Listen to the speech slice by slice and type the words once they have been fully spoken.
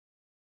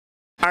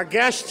Our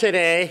guest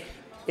today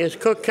is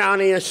Cook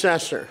County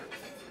Assessor.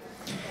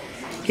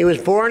 He was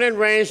born and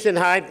raised in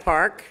Hyde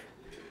Park,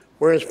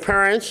 where his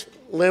parents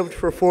lived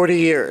for 40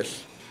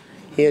 years.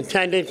 He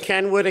attended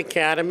Kenwood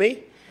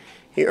Academy.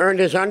 He earned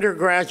his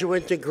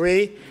undergraduate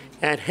degree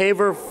at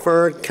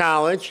Haverford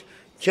College,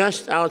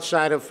 just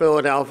outside of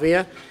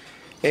Philadelphia,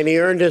 and he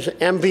earned his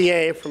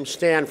MBA from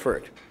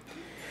Stanford.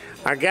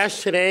 Our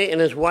guest today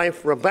and his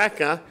wife,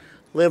 Rebecca,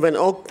 live in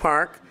Oak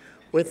Park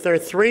with their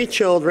 3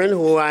 children,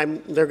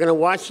 they're going to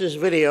watch this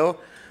video,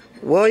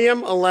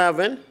 William,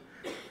 11,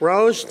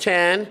 Rose,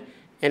 10,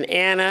 and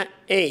Anna,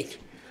 8.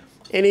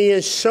 And he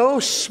is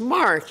so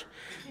smart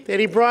that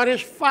he brought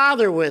his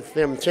father with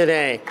him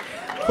today.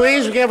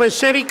 Please give a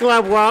City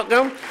Club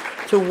welcome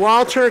to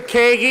Walter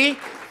Kaegi.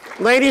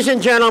 Ladies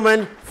and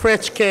gentlemen,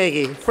 Fritz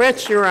Kaegi.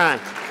 Fritz, you're on.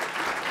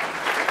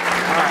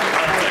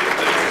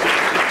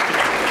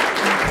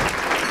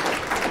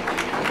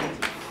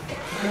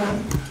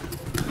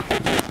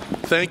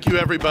 Thank you,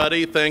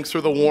 everybody. Thanks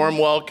for the warm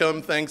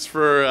welcome. Thanks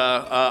for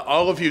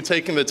all of you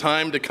taking the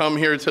time to come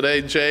here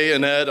today. Jay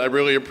and Ed, I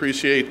really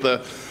appreciate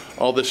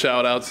all the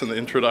shout outs and the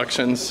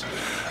introductions.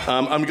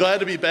 I'm glad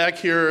to be back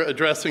here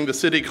addressing the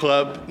City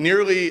Club.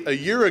 Nearly a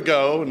year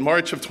ago, in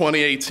March of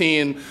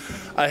 2018,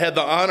 I had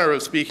the honor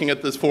of speaking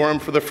at this forum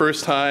for the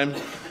first time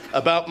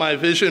about my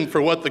vision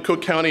for what the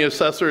Cook County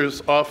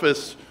Assessor's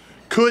Office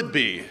could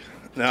be.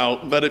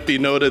 Now, let it be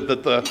noted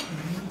that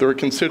there were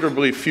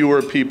considerably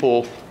fewer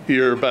people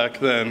here back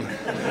then.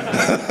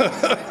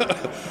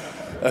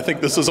 I think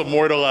this is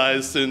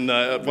immortalized in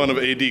one of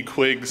A.D.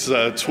 Quigg's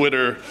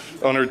Twitter,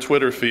 on her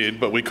Twitter feed,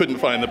 but we couldn't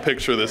find the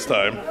picture this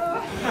time.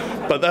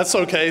 But that's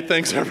okay,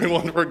 thanks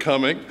everyone for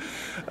coming.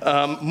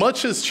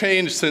 Much has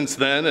changed since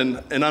then,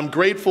 and I'm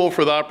grateful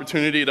for the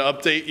opportunity to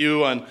update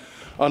you on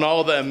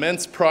all the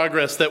immense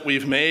progress that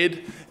we've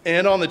made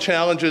and on the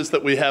challenges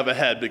that we have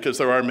ahead, because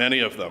there are many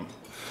of them.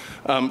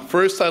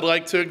 First, I'd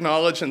like to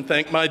acknowledge and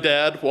thank my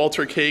dad,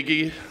 Walter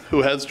Kaegi,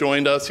 who has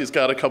joined us. He's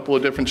got a couple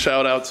of different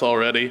shout-outs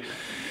already.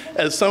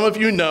 As some of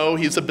you know,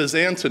 he's a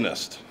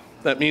Byzantinist.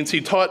 That means he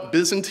taught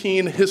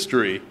Byzantine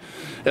history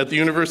at the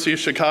University of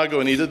Chicago,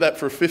 and he did that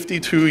for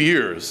 52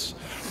 years.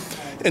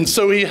 And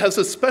so he has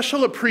a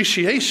special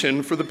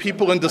appreciation for the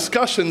people and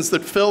discussions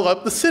that fill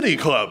up the City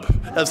Club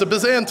as a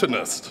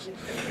Byzantinist,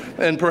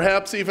 and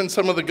perhaps even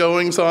some of the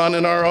goings-on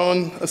in our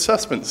own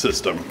assessment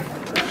system.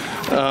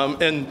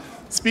 And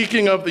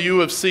speaking of the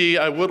U of C,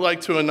 I would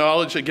like to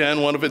acknowledge again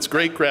one of its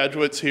great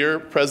graduates here,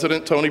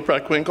 President Toni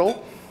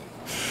Preckwinkle.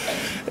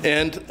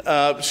 And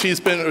she's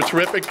been a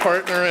terrific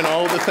partner in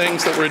all of the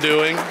things that we're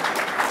doing.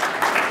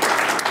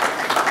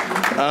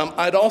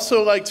 I'd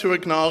also like to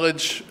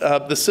acknowledge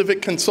the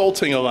Civic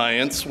Consulting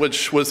Alliance,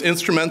 which was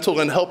instrumental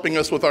in helping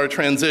us with our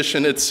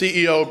transition. Its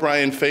CEO,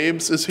 Brian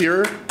Fabes, is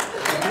here.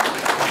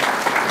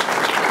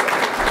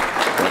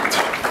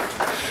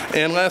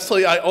 And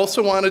lastly, I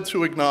also wanted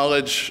to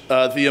acknowledge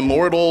the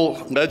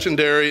immortal,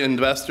 legendary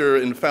investor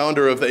and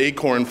founder of the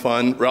Acorn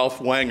Fund, Ralph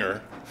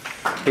Wanger,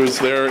 who's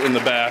there in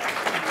the back.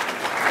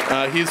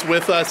 He's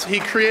with us. He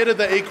created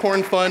the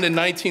Acorn Fund in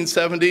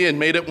 1970 and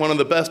made it one of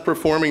the best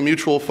performing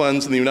mutual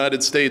funds in the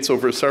United States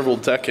over several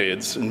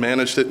decades, and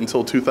managed it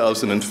until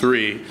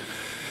 2003.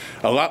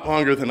 A lot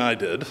longer than I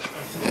did.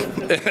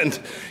 And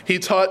he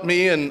taught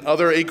me and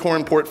other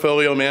Acorn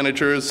portfolio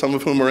managers, some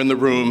of whom are in the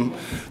room,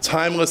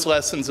 timeless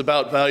lessons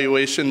about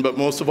valuation, but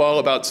most of all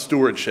about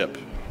stewardship.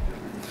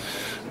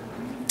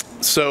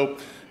 So,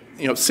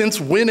 since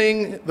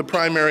winning the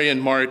primary in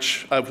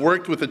March, I've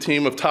worked with a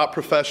team of top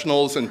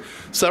professionals, and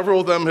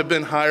several of them have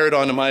been hired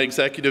onto my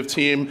executive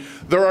team.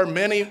 There are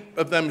many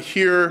of them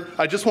here.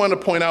 I just want to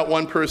point out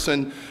one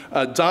person.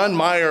 Don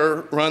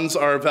Meyer runs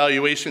our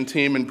valuation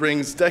team and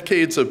brings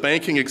decades of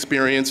banking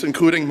experience,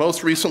 including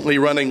most recently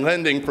running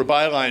lending for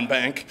Byline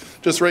Bank.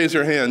 Just raise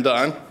your hand,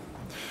 Don.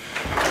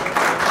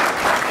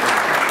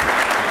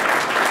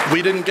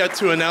 We didn't get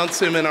to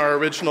announce him in our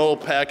original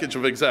package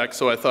of execs,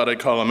 so I thought I'd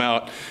call him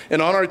out. And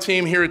on our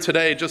team here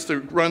today, just to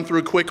run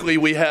through quickly,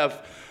 we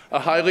have a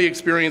highly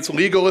experienced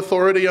legal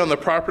authority on the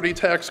property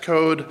tax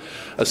code,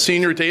 a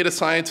senior data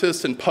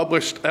scientist and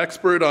published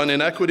expert on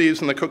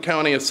inequities in the Cook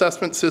County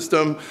assessment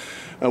system.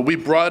 We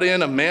brought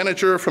in a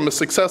manager from a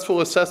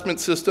successful assessment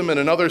system in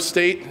another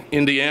state,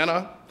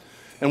 Indiana.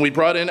 And we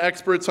brought in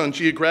experts on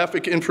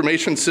geographic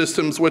information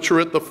systems, which are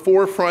at the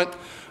forefront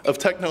of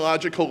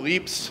technological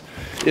leaps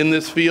in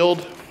this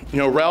field.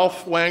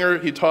 Ralph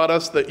Wanger, he taught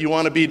us that you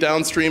want to be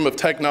downstream of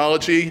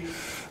technology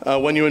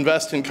when you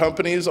invest in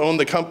companies, own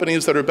the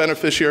companies that are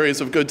beneficiaries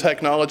of good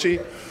technology.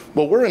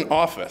 Well, we're an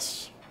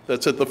office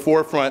that's at the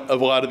forefront of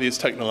a lot of these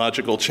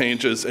technological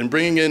changes, and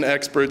bringing in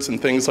experts in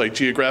things like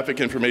geographic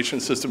information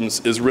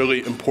systems is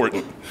really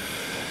important.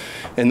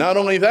 And not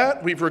only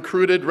that, we've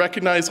recruited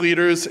recognized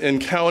leaders in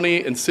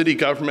county and city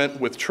government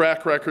with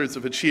track records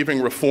of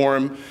achieving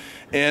reform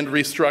and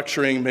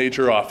restructuring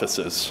major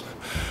offices.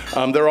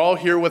 They're all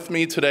here with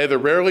me today. They're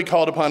rarely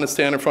called upon to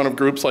stand in front of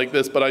groups like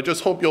this, but I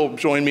just hope you'll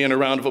join me in a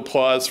round of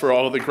applause for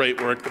all of the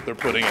great work that they're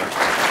putting in.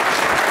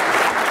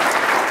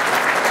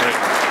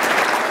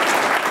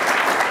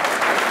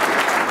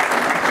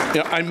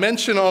 I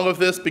mention all of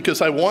this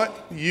because I want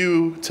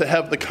you to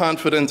have the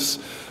confidence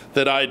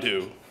that I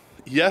do.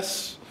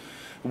 Yes,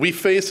 we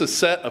face a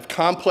set of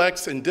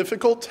complex and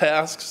difficult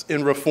tasks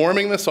in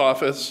reforming this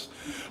office,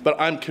 but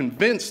I'm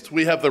convinced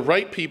we have the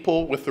right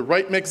people with the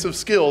right mix of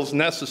skills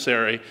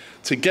necessary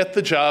to get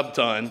the job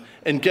done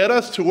and get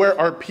us to where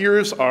our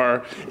peers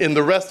are in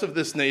the rest of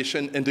this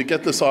nation and to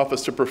get this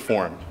office to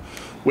perform.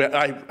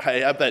 I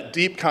have that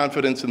deep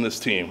confidence in this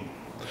team.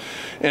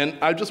 And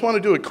I just want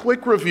to do a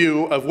quick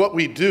review of what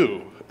we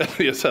do at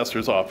the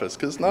assessor's office,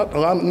 because not a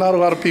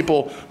lot of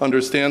people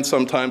understand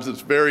sometimes. It's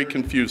very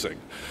confusing.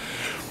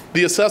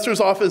 The assessor's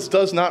office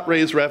does not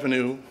raise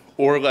revenue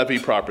or levy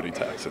property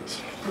taxes.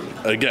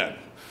 Again,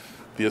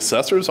 the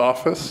assessor's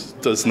office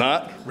does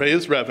not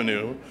raise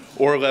revenue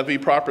or levy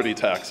property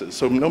taxes.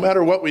 So no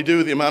matter what we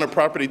do, the amount of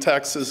property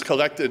taxes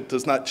collected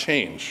does not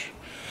change.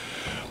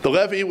 The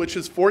levy, which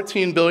is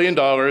 $14 billion,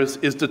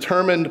 is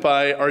determined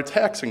by our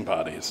taxing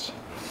bodies.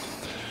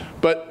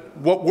 But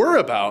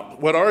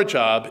what our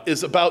job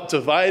is about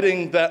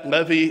dividing that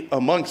levy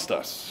amongst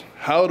us.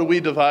 How do we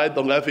divide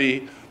the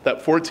levy,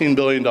 that $14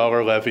 billion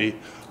levy,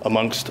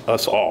 amongst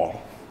us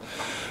all?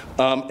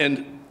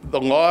 And the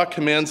law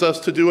commands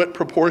us to do it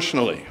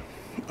proportionally,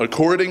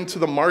 according to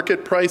the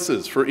market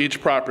prices for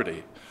each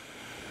property.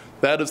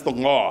 That is the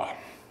law.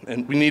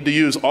 And we need to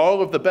use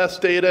all of the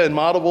best data and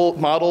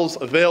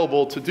models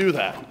available to do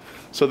that,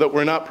 so that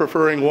we're not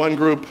preferring one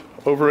group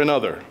over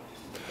another.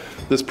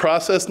 This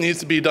process needs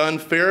to be done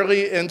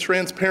fairly and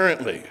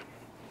transparently.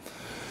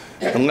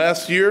 And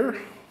last year,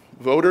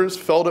 voters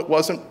felt it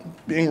wasn't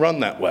being run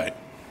that way.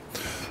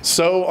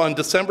 So on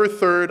December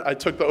 3rd, I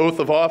took the oath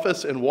of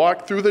office and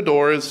walked through the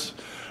doors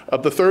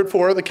of the third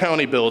floor of the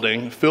county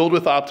building, filled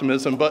with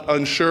optimism, but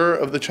unsure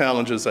of the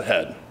challenges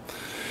ahead.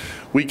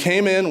 We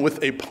came in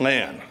with a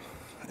plan.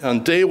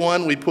 On day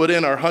one, we put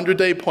in our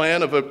 100-day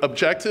plan of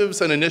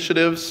objectives and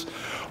initiatives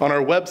on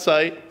our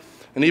website,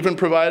 and even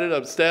provided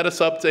a status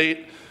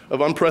update of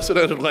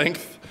unprecedented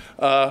length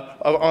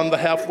on the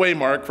halfway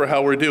mark for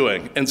how we're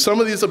doing. And some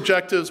of these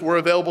objectives were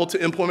available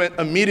to implement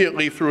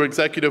immediately through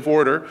executive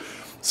order.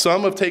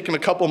 Some have taken a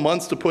couple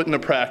months to put into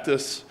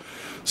practice.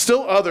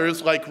 Still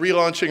others, like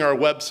relaunching our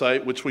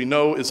website, which we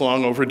know is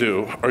long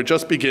overdue, are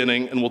just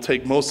beginning and will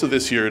take most of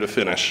this year to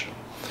finish.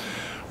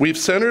 We've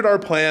centered our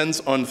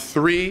plans on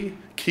 3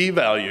 key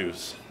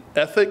values: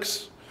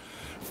 ethics,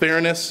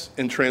 fairness,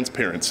 and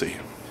transparency.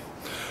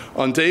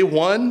 On day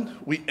one,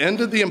 we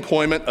ended the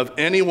employment of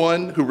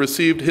anyone who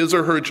received his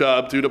or her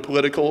job due to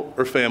political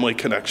or family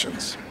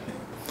connections.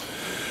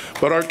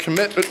 But our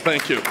commitment,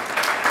 thank you.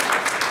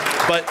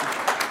 But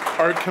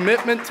our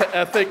commitment to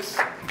ethics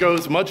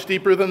goes much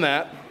deeper than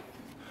that.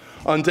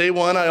 On day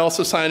one, I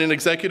also signed an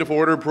executive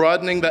order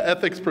broadening the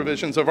ethics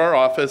provisions of our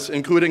office,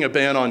 including a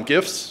ban on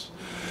gifts,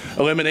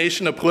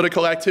 elimination of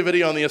political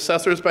activity on the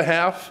assessor's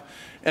behalf,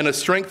 and a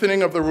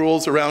strengthening of the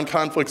rules around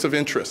conflicts of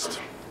interest.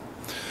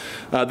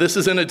 This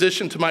is in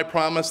addition to my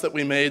promise that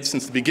we made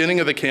since the beginning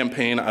of the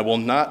campaign: I will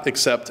not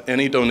accept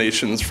any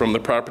donations from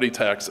the property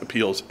tax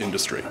appeals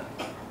industry.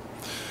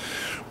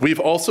 We've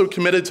also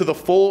committed to the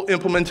full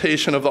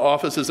implementation of the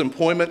office's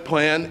employment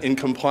plan in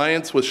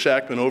compliance with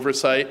Shackman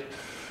oversight.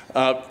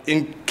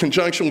 In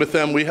conjunction with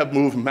them, we have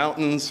moved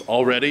mountains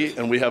already,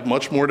 and we have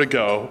much more to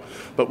go,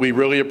 but we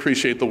really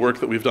appreciate the work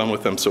that we've done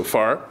with them so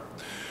far.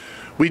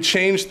 We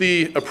changed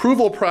the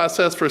approval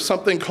process for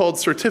something called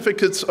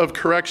certificates of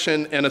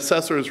correction and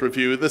assessor's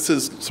review. This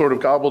is sort of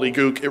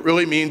gobbledygook. It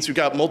really means you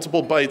got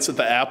multiple bites at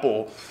the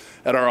apple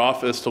at our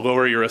office to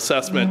lower your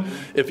assessment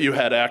if you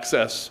had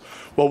access.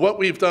 Well, what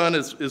we've done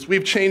is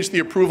we've changed the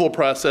approval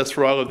process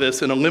for all of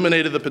this and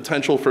eliminated the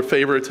potential for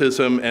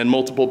favoritism and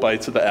multiple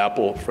bites of the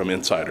apple from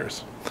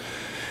insiders.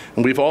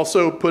 And we've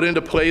also put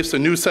into place a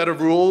new set of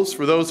rules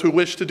for those who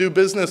wish to do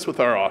business with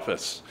our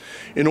office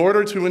in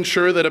order to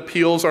ensure that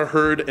appeals are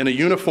heard in a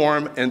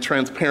uniform and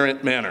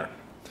transparent manner.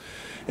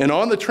 And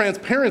on the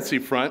transparency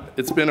front,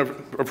 it's been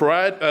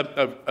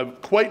a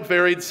quite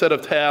varied set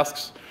of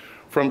tasks,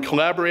 from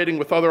collaborating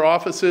with other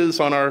offices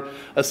on our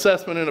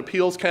assessment and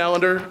appeals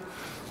calendar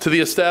to the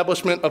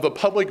establishment of a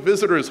public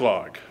visitors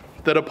log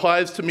that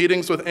applies to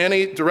meetings with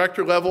any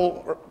director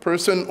level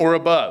person or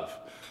above.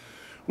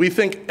 We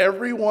think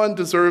everyone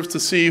deserves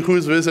to see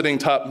who's visiting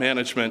top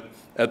management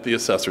at the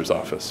assessor's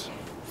office.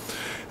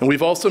 And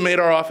we've also made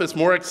our office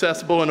more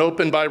accessible and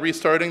open by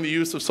restarting the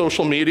use of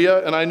social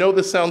media. And I know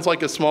this sounds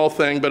like a small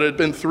thing, but it had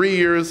been 3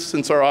 years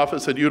since our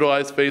office had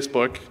utilized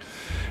Facebook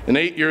and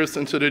 8 years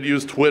since it had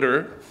used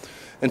Twitter.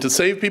 And to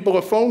save people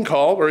a phone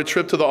call or a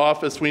trip to the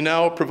office, we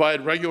now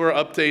provide regular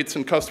updates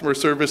and customer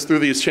service through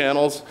these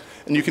channels.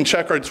 And you can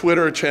check our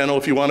Twitter channel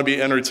if you want to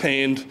be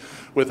entertained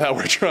with how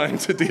we're trying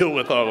to deal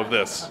with all of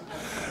this.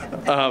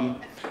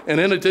 And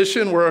in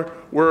addition,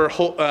 we're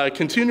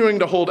continuing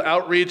to hold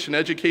outreach and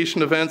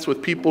education events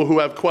with people who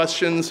have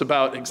questions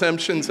about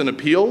exemptions and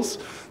appeals.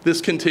 This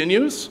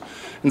continues.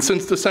 And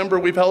since December,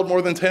 we've held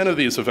more than 10 of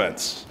these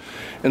events.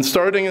 And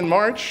starting in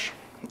March,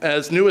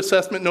 as new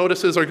assessment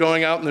notices are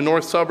going out in the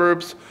north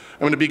suburbs, I'm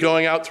going to be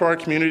going out to our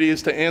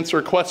communities to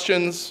answer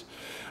questions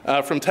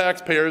from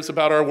taxpayers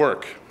about our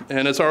work.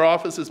 And as our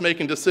office is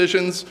making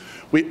decisions,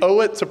 we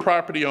owe it to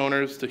property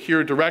owners to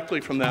hear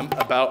directly from them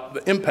about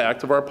the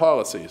impact of our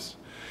policies.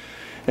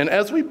 And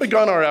as we've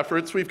begun our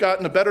efforts, we've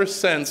gotten a better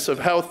sense of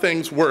how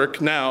things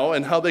work now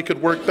and how they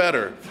could work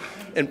better.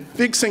 And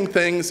fixing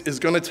things is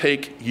going to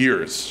take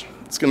years.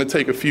 It's going to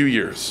take a few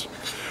years.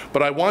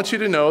 But I want you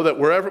to know that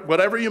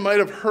whatever you might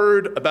have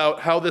heard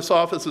about how this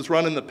office is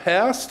run in the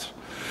past,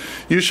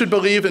 you should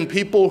believe in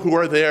people who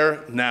are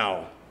there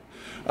now.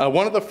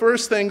 One of the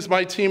first things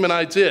my team and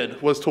I did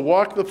was to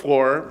walk the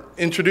floor,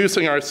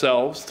 introducing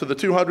ourselves to the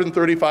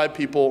 235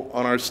 people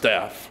on our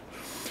staff.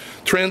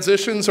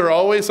 Transitions are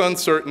always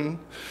uncertain,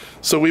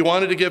 so we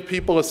wanted to give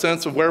people a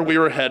sense of where we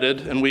were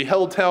headed, and we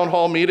held town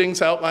hall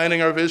meetings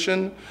outlining our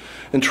vision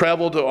and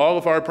traveled to all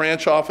of our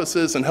branch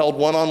offices and held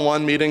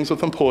one-on-one meetings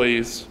with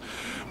employees.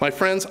 My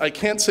friends, I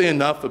can't say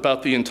enough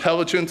about the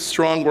intelligent,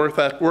 strong work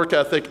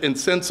ethic and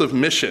sense of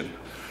mission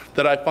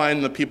that I find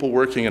in the people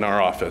working in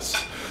our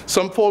office.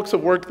 Some folks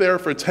have worked there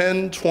for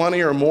 10,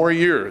 20, or more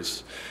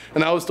years.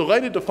 And I was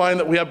delighted to find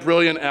that we have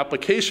brilliant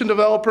application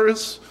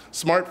developers,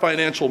 smart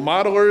financial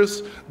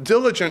modelers,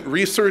 diligent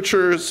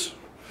researchers,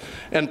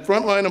 and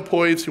frontline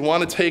employees who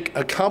want to take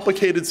a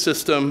complicated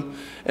system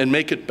and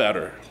make it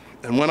better.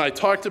 And when I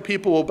talk to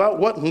people about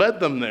what led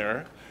them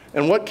there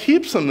and what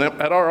keeps them there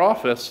at our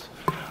office,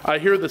 I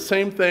hear the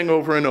same thing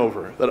over and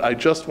over, that I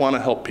just want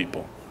to help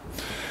people.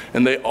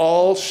 And they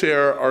all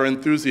share our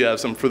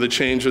enthusiasm for the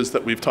changes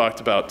that we've talked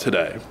about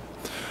today.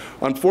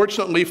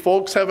 Unfortunately,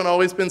 folks haven't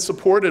always been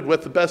supported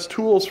with the best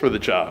tools for the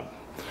job.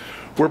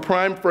 We're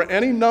primed for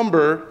any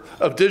number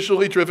of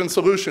digitally driven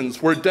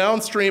solutions. We're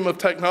downstream of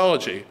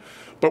technology,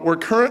 but we're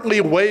currently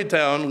weighed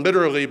down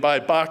literally by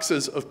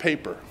boxes of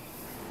paper.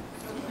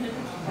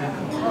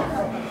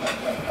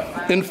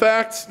 In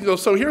fact,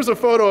 so here's a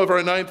photo of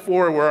our 9th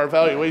floor where our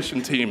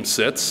evaluation team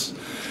sits.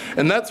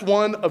 And that's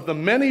one of the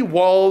many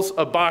walls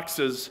of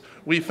boxes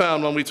we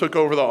found when we took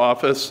over the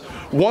office.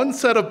 One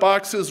set of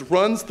boxes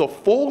runs the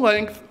full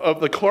length of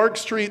the Clark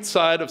Street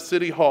side of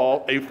City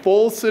Hall, a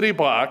full city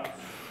block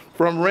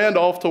from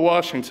Randolph to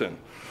Washington.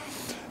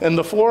 And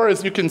the floor,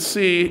 as you can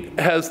see,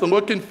 has the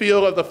look and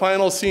feel of the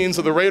final scenes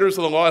of the Raiders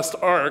of the Lost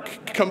Ark,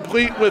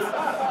 complete with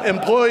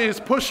employees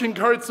pushing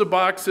carts of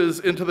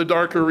boxes into the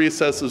darker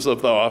recesses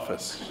of the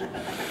office.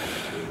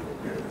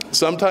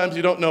 Sometimes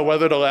you don't know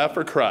whether to laugh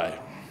or cry.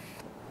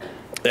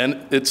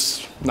 And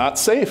it's not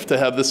safe to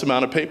have this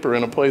amount of paper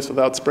in a place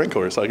without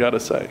sprinklers, I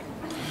gotta say.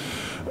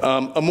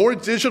 A more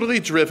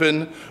digitally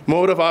driven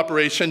mode of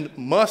operation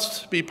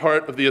must be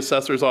part of the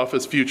assessor's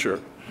office future.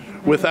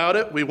 Without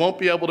it, we won't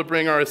be able to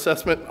bring our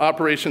assessment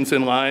operations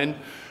in line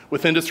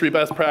with industry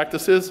best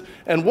practices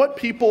and what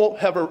people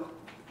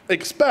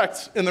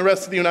expect in the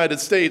rest of the United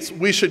States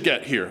we should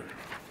get here.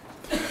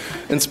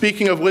 And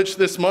speaking of which,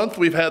 this month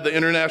we've had the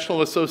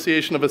International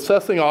Association of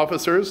Assessing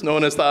Officers,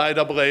 known as the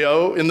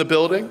IAAO, in the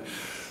building.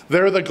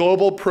 They're the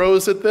global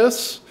pros at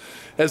this.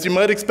 As you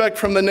might expect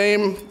from the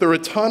name, they're a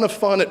ton of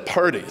fun at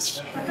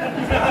parties.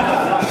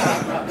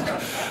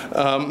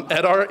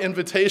 At our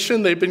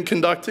invitation, they've been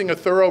conducting a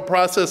thorough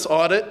process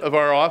audit of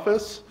our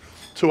office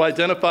to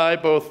identify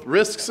both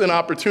risks and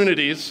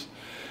opportunities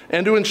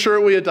and to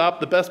ensure we adopt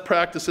the best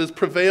practices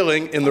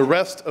prevailing in the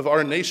rest of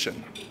our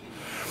nation.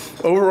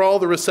 Overall,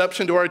 the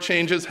reception to our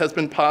changes has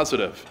been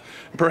positive.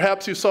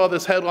 Perhaps you saw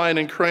this headline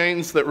in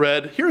Cranes that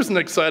read, "Here's an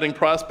exciting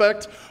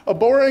prospect, a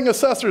boring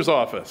assessor's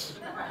office."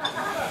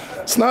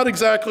 It's not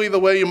exactly the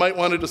way you might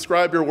want to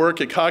describe your work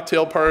at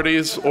cocktail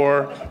parties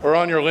or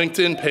on your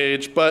LinkedIn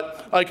page,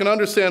 but I can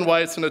understand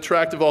why it's an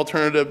attractive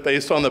alternative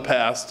based on the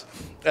past.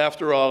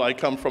 After all, I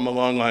come from a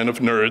long line of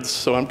nerds,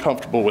 so I'm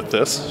comfortable with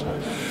this.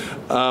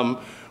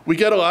 We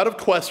get a lot of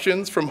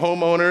questions from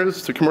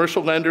homeowners to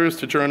commercial lenders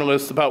to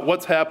journalists about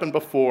what's happened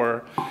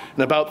before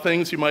and about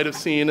things you might have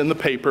seen in the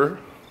paper.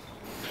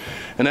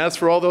 And as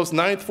for all those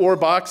 9th floor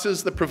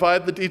boxes that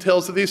provide the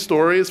details of these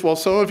stories, while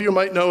some of you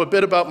might know a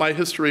bit about my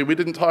history, we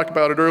didn't talk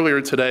about it earlier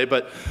today,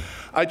 but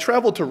I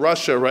traveled to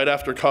Russia right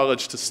after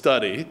college to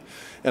study,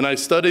 and I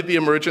studied the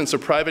emergence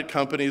of private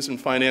companies and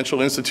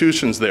financial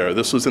institutions there.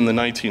 This was in the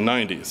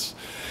 1990s.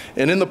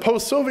 And in the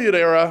post-Soviet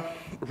era,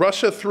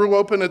 Russia threw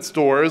open its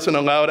doors and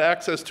allowed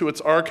access to its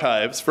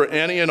archives for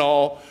any and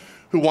all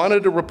who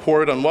wanted to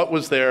report on what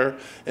was there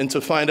and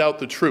to find out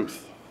the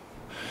truth.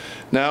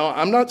 Now,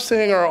 I'm not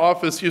saying our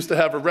office used to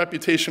have a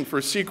reputation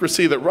for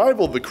secrecy that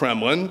rivaled the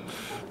Kremlin,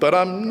 but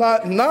I'm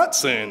not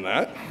saying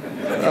that.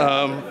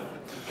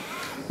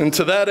 And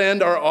to that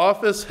end, our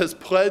office has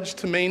pledged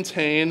to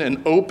maintain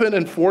an open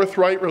and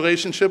forthright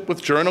relationship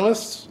with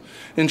journalists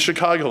in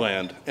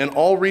Chicagoland and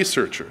all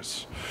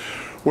researchers.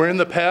 Where in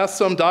the past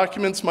some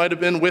documents might have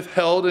been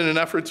withheld in an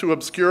effort to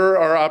obscure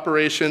our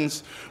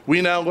operations,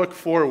 we now look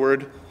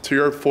forward to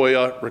your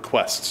FOIA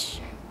requests.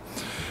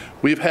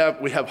 We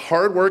have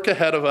hard work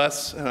ahead of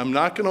us, and I'm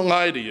not going to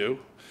lie to you.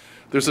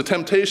 There's a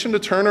temptation to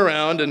turn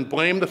around and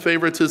blame the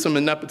favoritism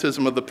and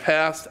nepotism of the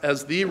past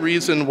as the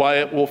reason why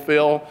it will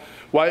fail,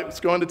 why it's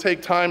going to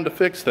take time to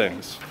fix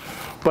things.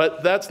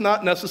 But that's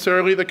not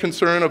necessarily the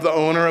concern of the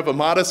owner of a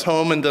modest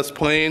home in Des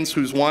Plaines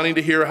who's wanting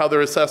to hear how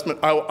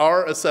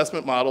our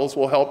assessment models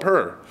will help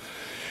her.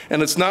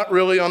 And it's not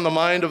really on the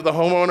mind of the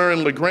homeowner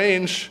in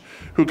LaGrange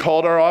who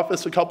called our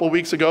office a couple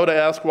weeks ago to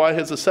ask why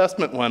his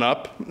assessment went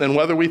up and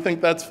whether we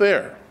think that's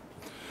fair.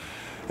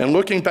 And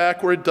looking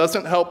backward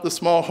doesn't help the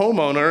small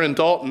homeowner in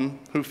Dalton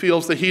who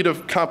feels the heat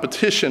of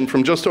competition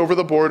from just over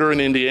the border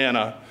in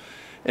Indiana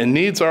and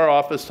needs our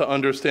office to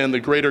understand the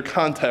greater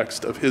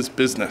context of his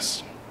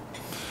business.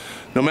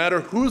 No matter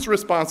who's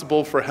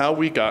responsible for how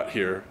we got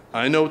here,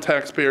 I know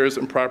taxpayers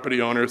and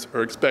property owners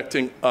are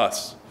expecting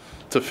us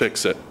to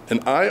fix it.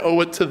 And I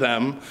owe it to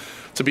them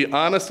to be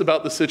honest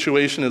about the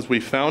situation as we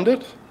found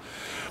it,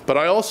 but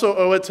I also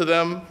owe it to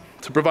them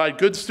to provide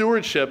good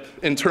stewardship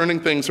in turning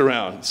things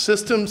around.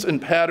 Systems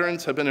and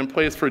patterns have been in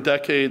place for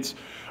decades,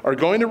 are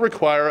going to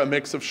require a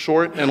mix of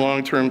short and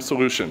long-term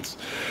solutions.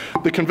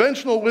 The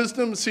conventional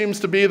wisdom seems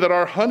to be that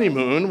our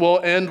honeymoon will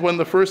end when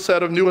the first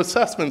set of new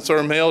assessments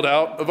are mailed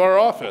out of our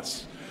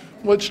office,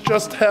 which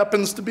just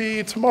happens to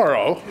be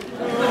tomorrow.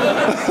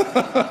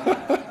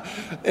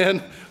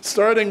 And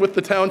starting with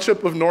the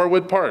township of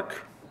Norwood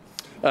Park.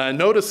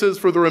 Notices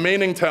for the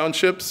remaining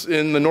townships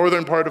in the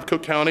northern part of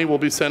Cook County will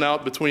be sent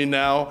out between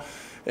now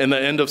and the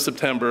end of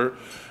September,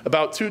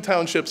 about 2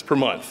 townships per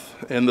month.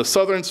 And the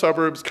southern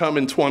suburbs come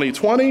in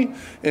 2020,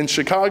 and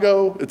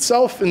Chicago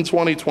itself in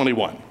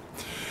 2021.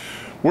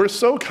 We're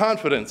so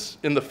confident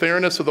in the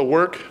fairness of the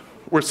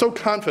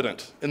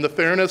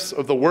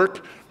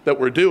work that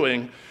we're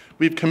doing,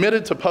 we've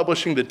committed to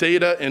publishing the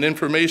data and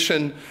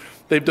information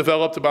they've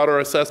developed about our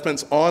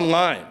assessments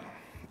online,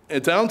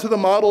 and down to the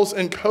models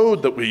and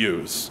code that we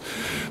use.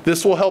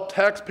 This will help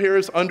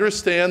taxpayers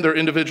understand their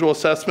individual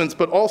assessments,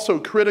 but also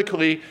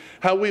critically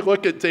how we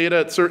look at data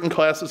at certain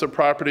classes of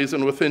properties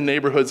and within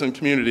neighborhoods and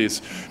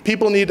communities.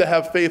 People need to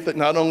have faith that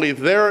not only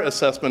their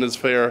assessment is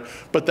fair,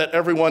 but that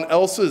everyone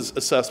else's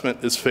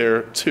assessment is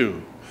fair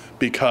too,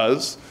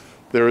 because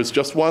there is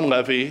just one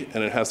levy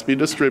and it has to be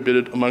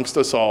distributed amongst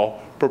us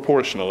all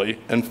proportionally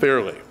and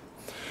fairly.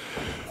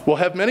 We'll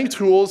have many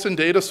tools and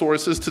data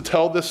sources to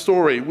tell this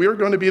story. We are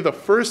going to be the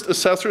first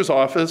assessor's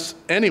office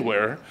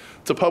anywhere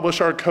to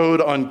publish our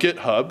code on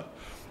GitHub,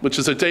 which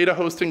is a data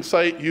hosting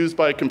site used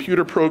by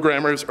computer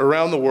programmers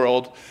around the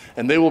world,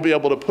 and they will be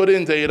able to put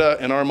in data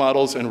in our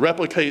models and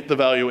replicate the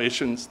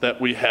valuations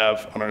that we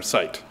have on our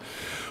site.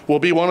 We'll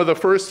be one of the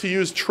first to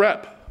use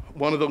TREP,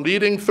 one of the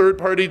leading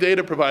third-party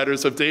data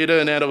providers of data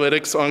and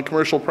analytics on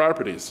commercial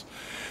properties.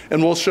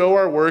 And we'll show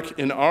our work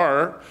in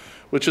R,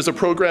 which is a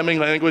programming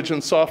language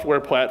and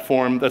software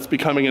platform that's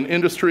becoming an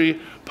industry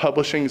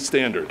publishing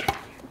standard.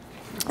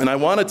 And I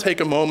want to take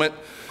a moment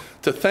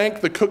to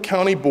thank the Cook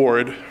County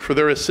Board for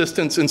their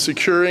assistance in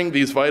securing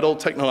these vital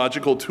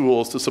technological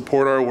tools to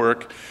support our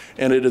work,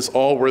 and it is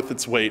all worth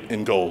its weight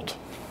in gold.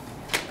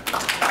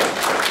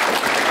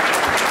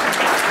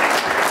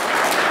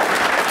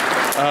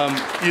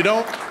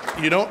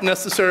 You don't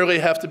necessarily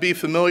have to be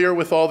familiar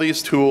with all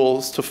these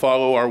tools to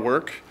follow our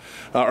work.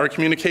 Our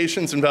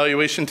communications and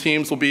valuation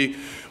teams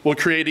will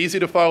create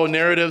easy-to-follow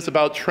narratives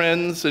about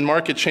trends and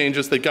market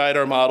changes that guide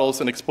our models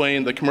and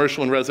explain the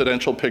commercial and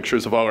residential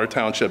pictures of all our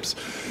townships.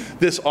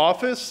 This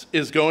office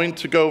is going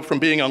to go from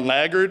being a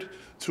laggard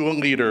to a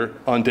leader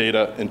on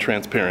data and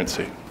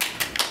transparency.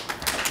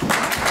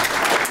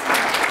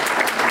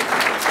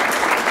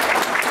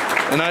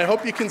 And I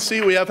hope you can see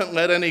we haven't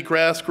let any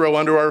grass grow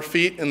under our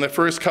feet in the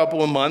first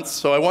couple of months.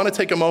 So I want to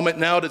take a moment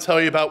now to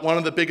tell you about one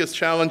of the biggest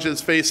challenges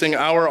facing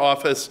our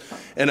office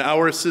and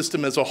our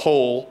system as a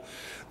whole,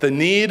 the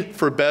need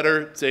for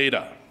better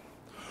data.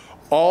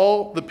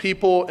 All the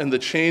people and the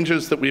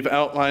changes that we've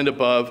outlined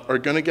above are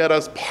going to get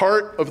us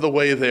part of the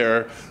way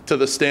there to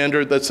the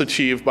standard that's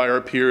achieved by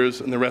our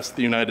peers in the rest of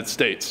the United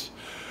States.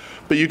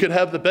 But you could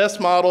have the best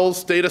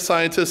models, data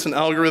scientists, and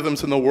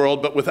algorithms in the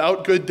world, but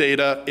without good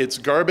data, it's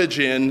garbage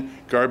in,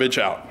 garbage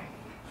out.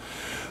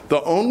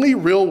 The only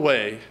real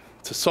way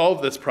to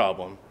solve this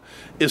problem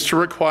is to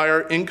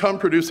require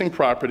income-producing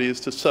properties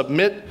to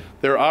submit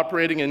their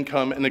operating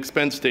income and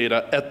expense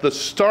data at the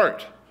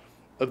start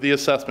of the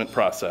assessment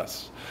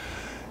process.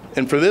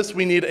 And for this,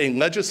 we need a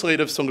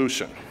legislative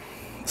solution,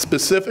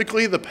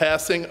 specifically the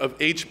passing of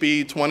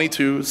HB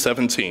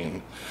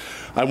 2217.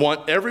 I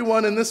want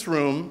everyone in this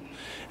room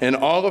and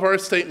all of our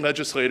state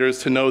legislators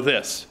to know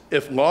this.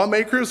 If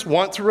lawmakers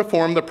want to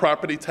reform the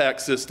property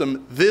tax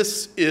system,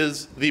 this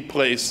is the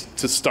place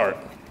to start.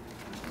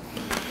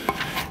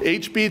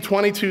 HB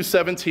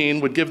 2217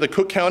 would give the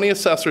Cook County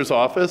Assessor's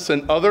Office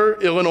and other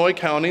Illinois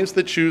counties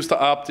that choose to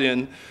opt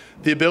in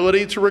the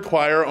ability to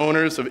require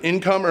owners of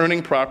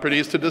income-earning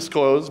properties to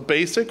disclose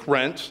basic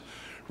rent,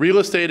 real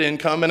estate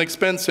income, and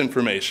expense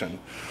information.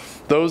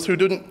 Those who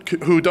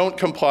don't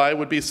comply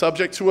would be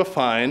subject to a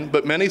fine,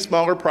 but many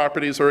smaller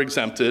properties are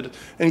exempted,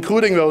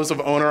 including those of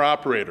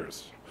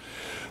owner-operators.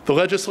 The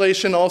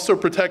legislation also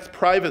protects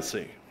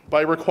privacy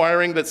by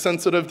requiring that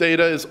sensitive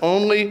data is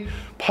only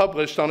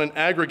published on an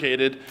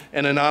aggregated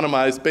and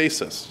anonymized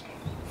basis.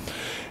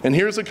 And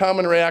here's a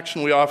common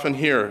reaction we often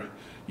hear.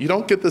 You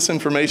don't get this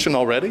information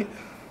already?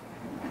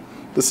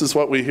 This is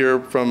what we hear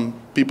from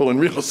people in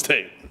real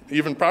estate,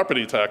 even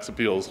property tax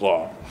appeals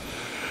law.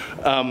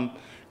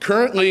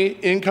 Currently,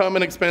 income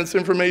and expense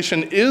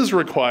information is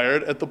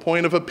required at the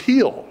point of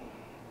appeal.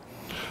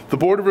 The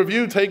Board of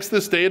Review takes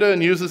this data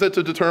and uses it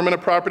to determine a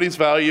property's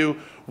value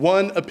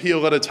one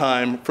appeal at a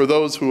time for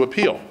those who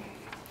appeal.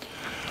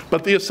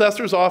 But the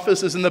assessor's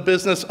office is in the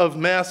business of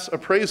mass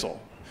appraisal.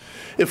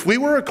 If we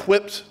were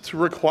equipped to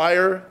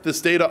require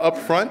this data up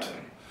front,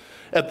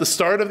 at the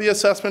start of the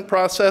assessment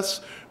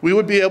process, we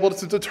would be able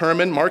to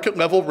determine market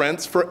level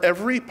rents for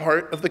every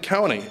part of the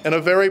county in a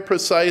very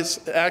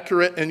precise,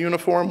 accurate, and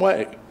uniform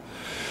way.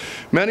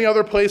 Many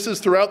other places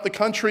throughout the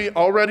country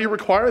already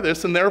require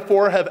this and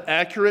therefore have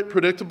accurate,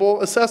 predictable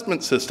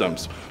assessment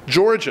systems.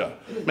 Georgia,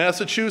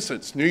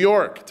 Massachusetts, New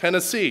York,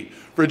 Tennessee,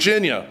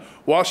 Virginia,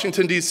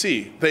 Washington,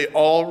 D.C., they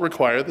all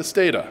require this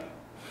data.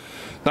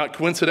 Not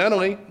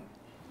coincidentally,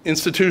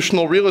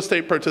 institutional real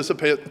estate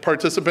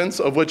participants,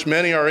 of which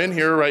many are in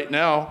here right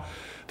now,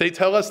 they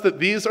tell us that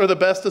these are the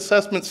best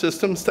assessment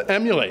systems to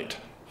emulate,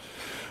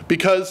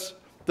 because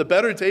the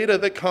better data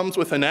that comes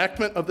with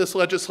enactment of this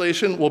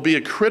legislation will be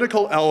a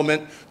critical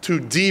element to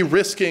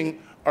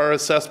de-risking our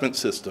assessment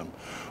system.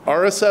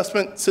 Our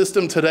assessment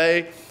system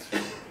today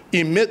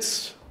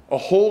emits a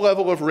whole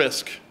level of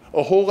risk,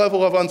 a whole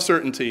level of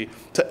uncertainty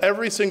to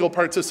every single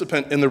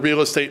participant in the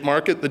real estate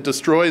market that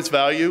destroys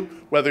value,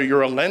 whether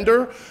you're a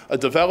lender, a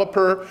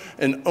developer,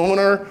 an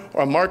owner,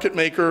 or a market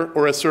maker,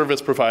 or a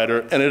service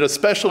provider, and it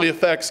especially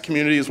affects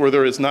communities where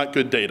there is not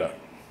good data.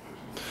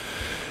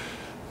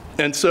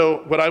 And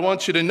so what I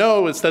want you to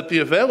know is that the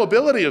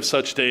availability of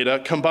such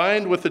data,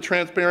 combined with the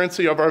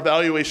transparency of our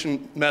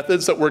valuation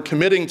methods that we're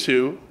committing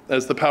to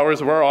as the powers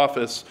of our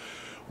office,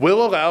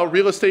 will allow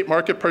real estate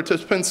market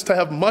participants to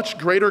have much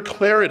greater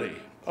clarity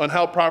on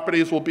how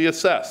properties will be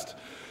assessed.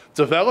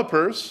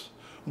 Developers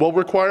will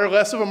require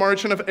less of a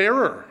margin of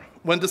error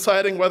when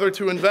deciding whether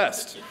to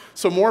invest,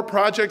 so more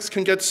projects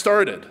can get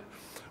started.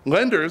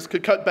 Lenders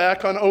could cut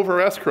back on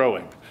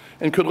over-escrowing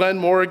and could lend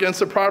more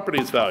against a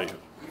property's value.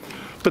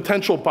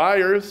 Potential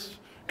buyers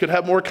could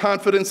have more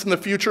confidence in the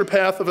future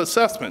path of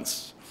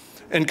assessments,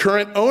 and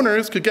current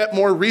owners could get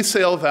more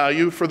resale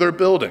value for their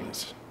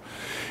buildings.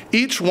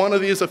 Each one of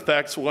these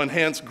effects will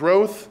enhance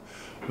growth,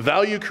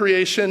 value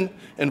creation,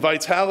 and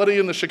vitality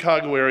in the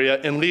Chicago area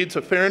and lead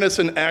to fairness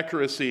and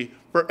accuracy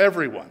for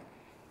everyone.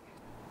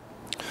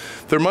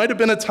 There might have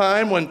been a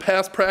time when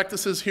past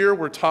practices here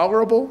were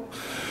tolerable,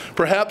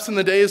 perhaps in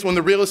the days when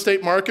the real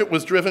estate market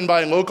was driven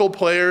by local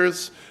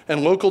players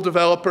and local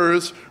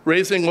developers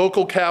raising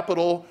local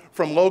capital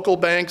from local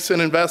banks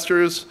and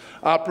investors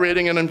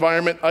operating in an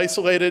environment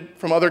isolated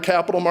from other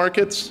capital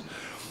markets.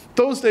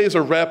 Those days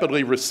are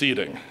rapidly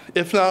receding,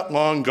 if not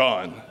long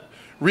gone.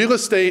 Real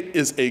estate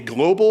is a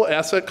global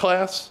asset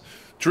class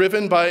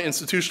driven by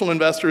institutional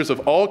investors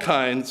of all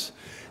kinds,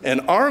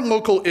 and our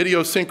local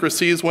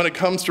idiosyncrasies when it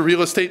comes to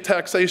real estate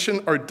taxation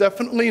are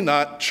definitely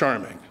not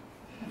charming.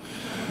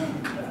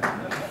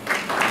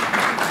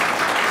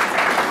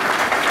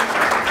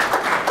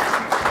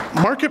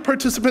 Market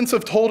participants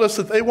have told us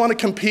that they want to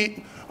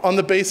compete on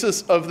the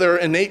basis of their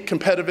innate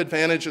competitive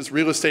advantage as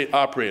real estate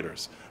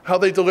operators, how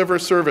they deliver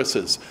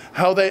services,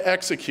 how they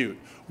execute,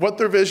 what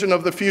their vision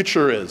of the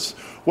future is,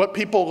 what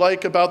people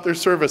like about their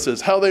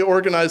services, how they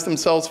organize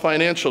themselves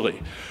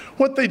financially.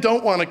 What they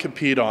don't want to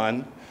compete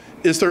on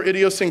is their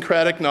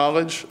idiosyncratic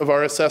knowledge of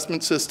our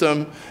assessment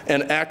system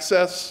and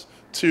access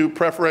to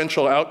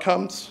preferential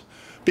outcomes,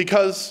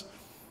 because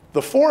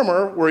the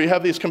former, where you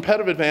have these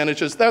competitive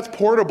advantages, that's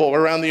portable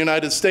around the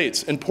United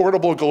States and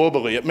portable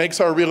globally. It makes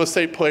our real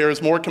estate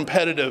players more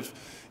competitive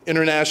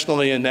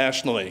internationally and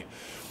nationally.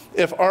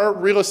 If our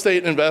real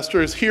estate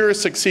investors here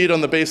succeed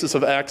on the basis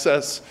of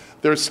access,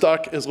 they're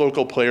stuck as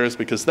local players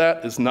because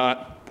that is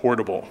not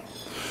portable.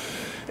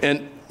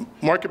 And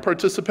market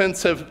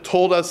participants have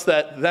told us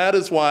that that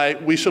is why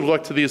we should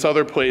look to these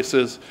other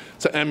places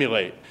to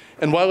emulate.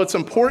 And while it's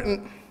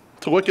important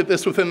to look at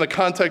this within the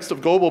context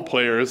of global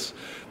players,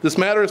 this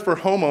matters for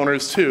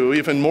homeowners too,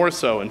 even more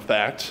so in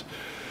fact.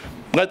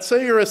 Let's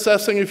say you're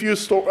assessing a few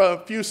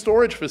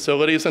storage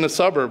facilities in a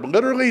suburb,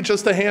 literally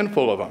just a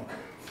handful of them.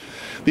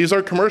 These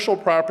are commercial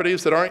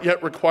properties that aren't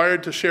yet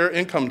required to share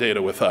income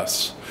data with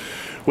us.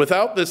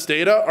 Without this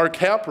data, our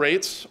cap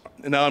rates,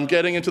 now I'm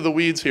getting into the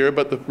weeds here,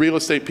 but the real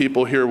estate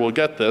people here will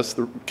get this.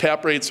 The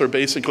cap rates are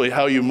basically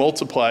how you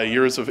multiply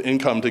years of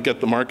income to get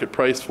the market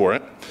price for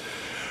it.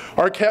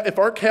 If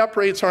our cap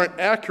rates aren't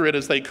accurate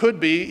as they could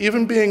be,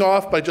 even being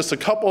off by just a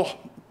couple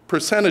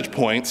percentage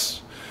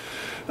points,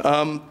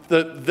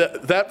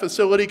 that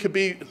facility could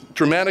be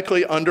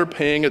dramatically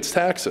underpaying its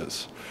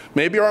taxes.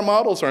 Maybe our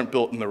models aren't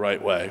built in the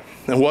right way.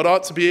 And what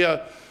ought to be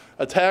a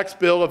tax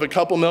bill of a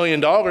couple $1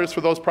 million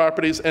for those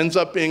properties ends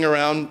up being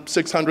around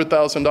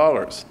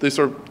 $600,000.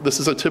 This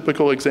is a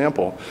typical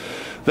example.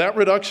 That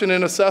reduction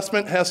in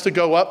assessment has to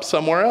go up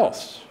somewhere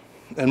else.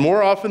 And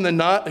more often than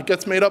not, it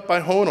gets made up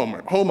by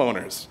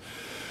homeowners.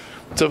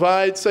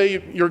 Divide,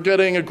 say you're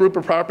getting a group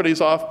of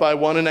properties off by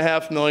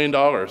 $1.5 million.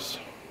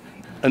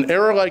 An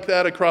error like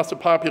that across a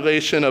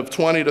population of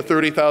 20 to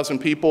 30,000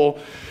 people,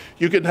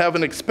 you could have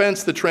an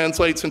expense that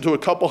translates into a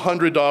couple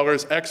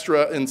 $100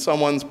 extra in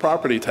someone's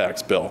property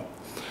tax bill.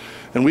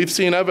 And we've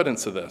seen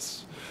evidence of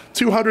this.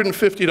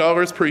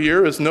 $250 per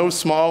year is no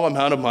small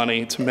amount of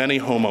money to many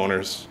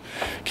homeowners.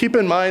 Keep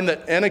in mind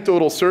that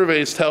anecdotal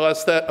surveys tell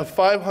us that a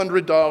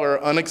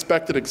 $500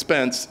 unexpected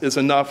expense is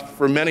enough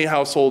for many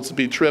households to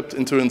be tripped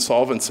into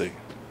insolvency.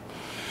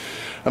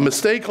 A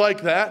mistake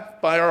like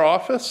that by our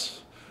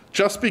office,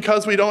 just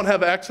because we don't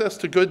have access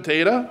to good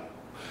data,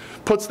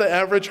 puts the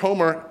average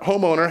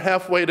homeowner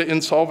halfway to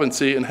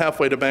insolvency and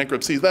halfway to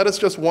bankruptcy. That is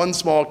just one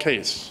small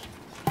case.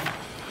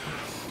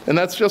 And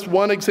that's just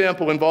one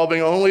example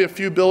involving only a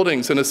few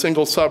buildings in a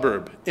single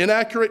suburb.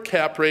 Inaccurate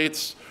cap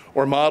rates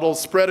or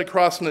models spread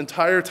across an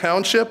entire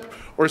township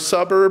or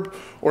suburb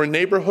or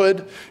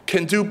neighborhood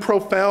can do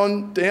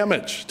profound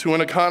damage to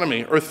an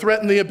economy or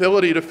threaten the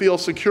ability to feel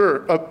secure,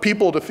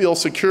 people to feel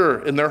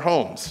secure in their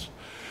homes.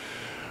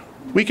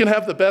 We can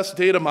have the best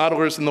data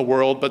modelers in the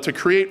world, but to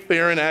create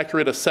fair and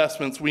accurate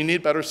assessments, we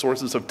need better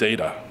sources of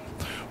data.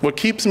 What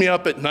keeps me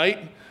up at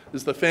night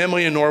is the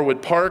family in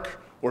Norwood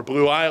Park or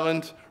Blue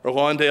Island or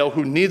Lawndale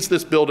who needs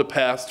this bill to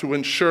pass to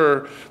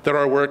ensure that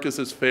our work is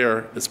as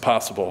fair as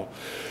possible.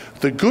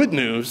 The good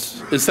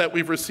news is that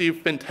we've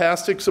received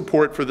fantastic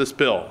support for this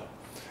bill.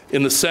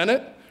 In the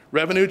Senate,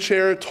 Revenue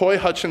Chair Toy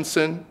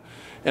Hutchinson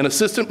and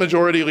Assistant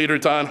Majority Leader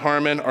Don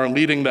Harmon are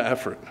leading the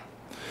effort.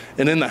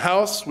 And in the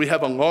House, we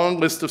have a long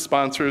list of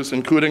sponsors,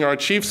 including our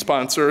chief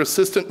sponsor,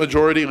 Assistant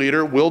Majority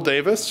Leader Will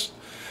Davis.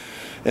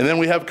 And then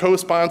we have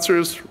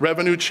co-sponsors,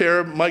 Revenue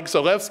Chair Mike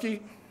Zalewski,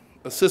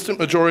 Assistant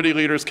Majority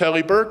Leaders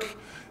Kelly Burke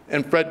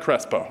and Fred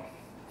Crespo.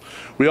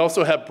 We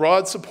also have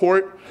broad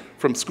support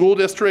from school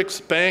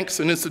districts, banks,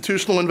 and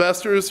institutional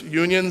investors,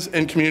 unions,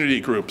 and community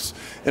groups.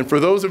 And for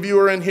those of you who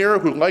are in here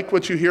who like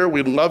what you hear,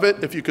 we'd love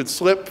it if you could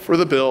slip for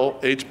the bill,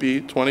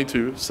 HB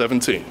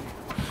 2217.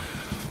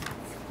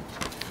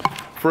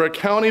 For a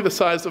county the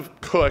size of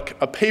Cook,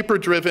 a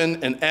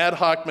paper-driven and ad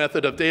hoc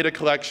method of data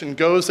collection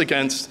goes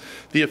against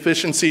the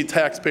efficiency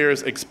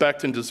taxpayers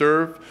expect and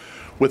deserve.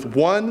 With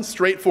one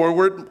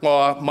straightforward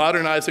law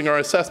modernizing our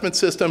assessment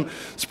system,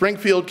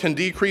 Springfield can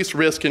decrease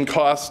risk and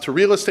costs to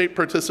real estate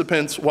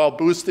participants while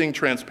boosting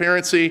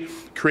transparency,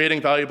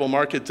 creating valuable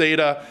market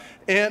data,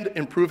 and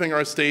improving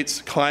our state's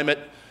climate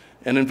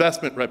and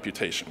investment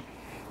reputation.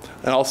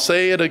 And I'll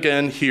say it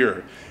again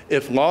here.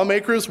 If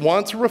lawmakers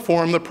want to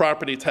reform the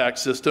property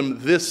tax system,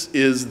 this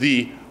is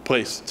the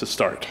place to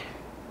start.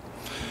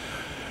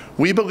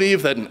 We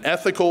believe that an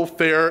ethical,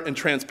 fair, and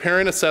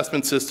transparent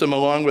assessment system,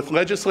 along with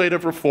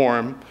legislative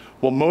reform,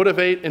 will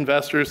motivate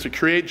investors to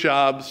create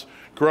jobs,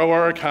 grow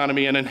our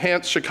economy, and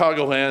enhance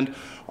Chicagoland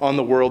on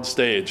the world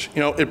stage.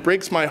 You know, it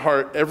breaks my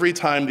heart every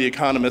time The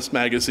Economist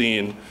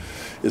magazine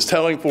is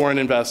telling foreign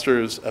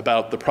investors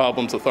about the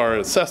problems with our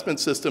assessment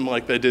system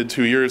like they did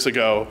 2 years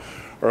ago,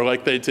 or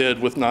like they did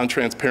with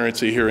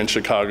non-transparency here in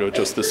Chicago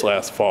just this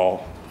last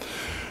fall.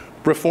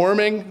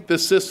 Reforming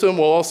this system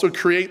will also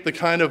create the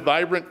kind of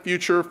vibrant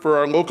future for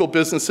our local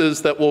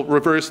businesses that will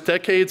reverse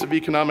decades of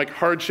economic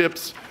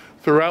hardships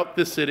throughout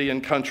the city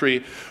and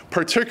country,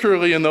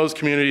 particularly in those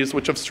communities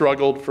which have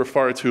struggled for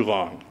far too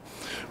long.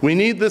 We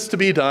need this to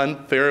be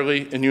done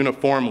fairly and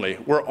uniformly.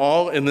 We're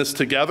all in this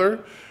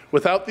together.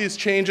 Without these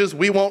changes,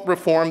 we won't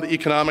reform the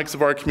economics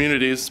of our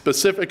communities,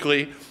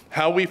 specifically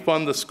how we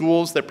fund the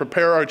schools that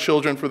prepare our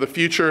children for the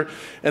future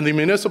and the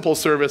municipal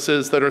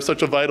services that are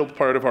such a vital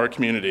part of our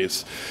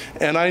communities.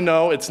 And I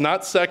know it's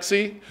not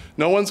sexy.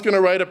 No one's going to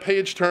write a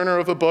page-turner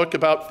of a book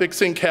about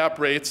fixing cap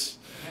rates,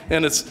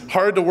 and it's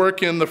hard to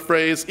work in the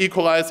phrase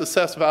equalize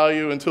assessed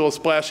value into a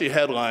splashy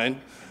headline.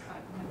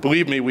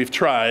 Believe me, we've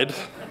tried.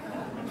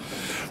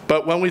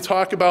 But when we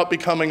talk about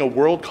becoming a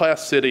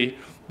world-class city,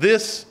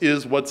 this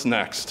is what's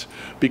next,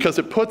 because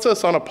it puts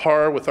us on a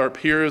par with our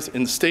peers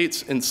in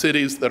states and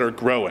cities that are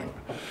growing.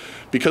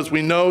 Because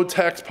we know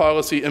tax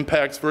policy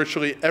impacts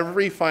virtually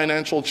every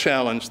financial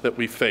challenge that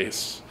we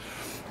face.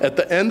 At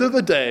the end of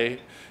the day,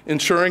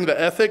 ensuring the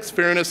ethics,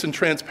 fairness, and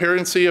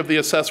transparency of the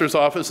assessor's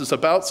office is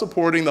about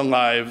supporting the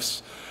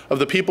lives of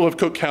the people of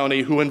Cook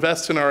County who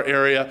invest in our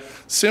area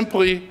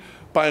simply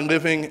by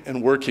living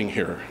and working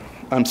here.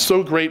 I'm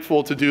so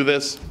grateful to do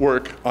this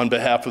work on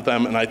behalf of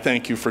them, and I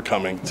thank you for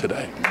coming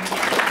today.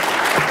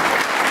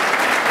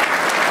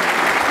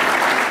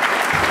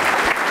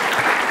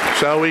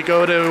 Shall we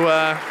go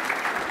to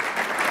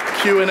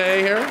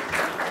Q&A here?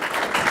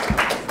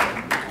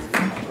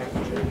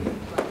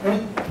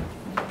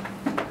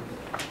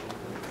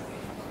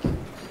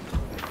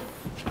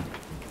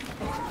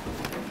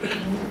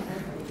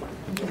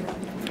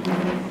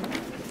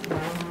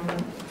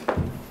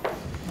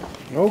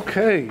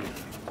 Okay.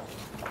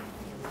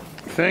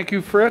 Thank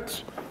you,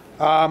 Fritz.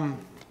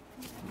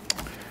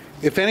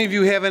 If any of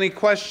you have any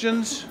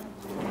questions,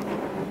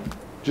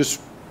 just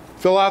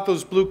fill out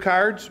those blue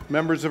cards.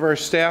 Members of our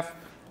staff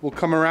will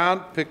come around,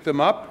 pick them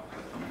up.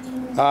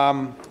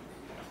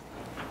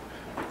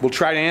 We'll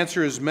try to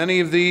answer as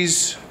many of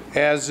these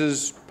as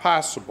is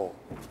possible.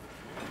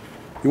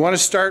 You want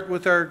to start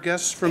with our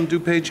guests from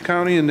DuPage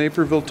County and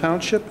Naperville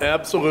Township?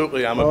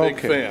 Absolutely. I'm a big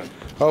fan.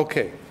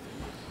 Okay.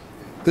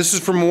 This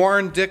is from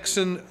Warren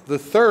Dixon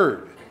III,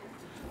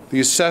 the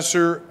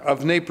assessor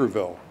of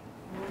Naperville.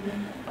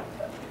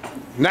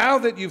 Now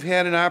that you've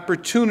had an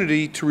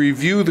opportunity to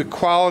review the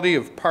quality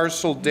of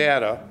parcel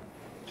data,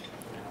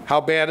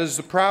 how bad is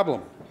the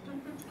problem?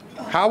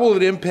 How will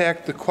it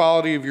impact the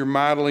quality of your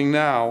modeling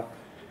now?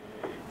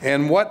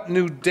 And what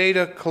new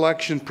data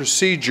collection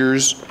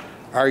procedures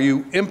are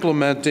you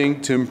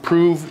implementing to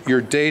improve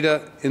your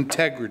data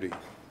integrity?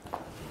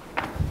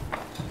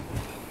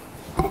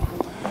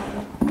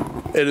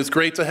 It is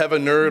great to have a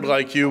nerd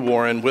like you,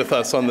 Warren, with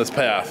us on this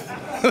path.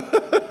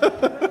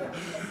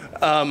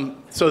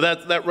 So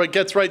that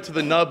gets right to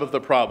the nub of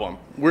the problem.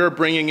 We're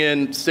bringing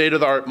in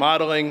state-of-the-art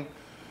modeling.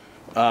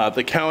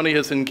 The county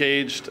has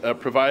engaged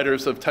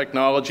providers of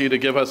technology to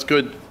give us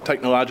good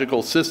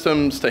technological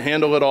systems to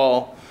handle it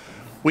all.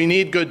 We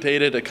need good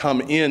data to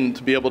come in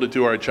to be able to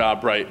do our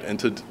job right and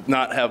to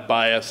not have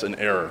bias and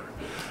error.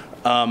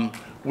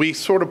 We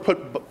sort of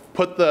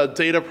put the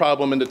data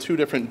problem into two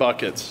different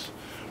buckets.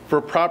 For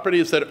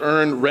properties that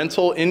earn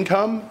rental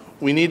income,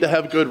 we need to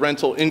have good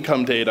rental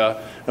income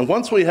data. And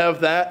once we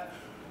have that,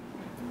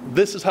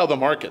 this is how the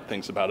market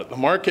thinks about it. The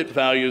market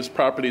values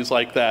properties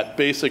like that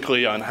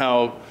basically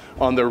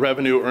on their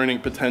revenue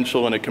earning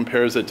potential, and it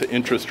compares it to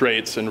interest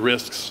rates and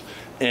risks.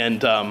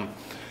 And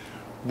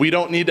we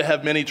don't need to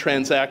have many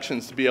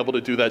transactions to be able to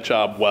do that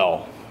job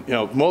well. You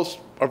know, most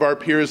of our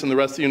peers in the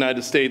rest of the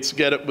United States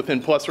get it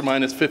within plus or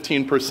minus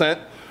 15%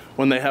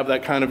 when they have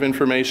that kind of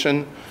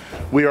information.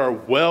 We are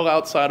well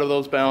outside of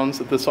those bounds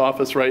at this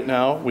office right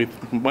now. We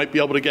might be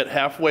able to get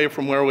halfway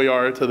from where we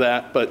are to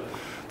that, but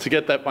to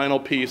get that final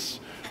piece,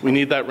 we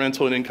need that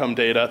rental and income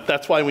data.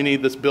 That's why we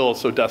need this bill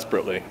so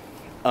desperately.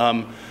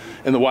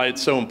 And why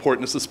it's so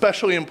important. It's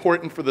especially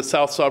important for the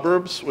south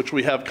suburbs, which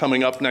we have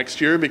coming up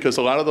next year, because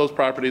a lot of those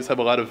properties have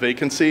a lot of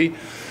vacancy.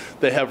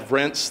 They have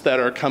rents that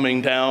are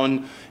coming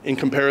down in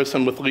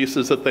comparison with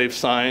leases that they've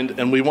signed,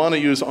 and we want to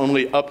use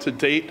only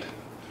up-to-date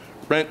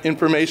rent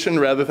information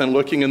rather than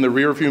looking in the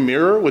rearview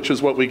mirror, which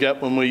is what we get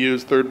when we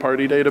use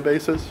third-party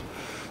databases.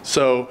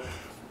 So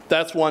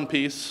that's one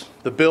piece.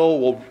 The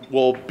bill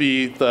will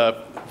be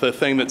the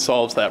thing that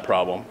solves that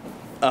problem.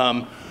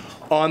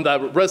 On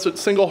the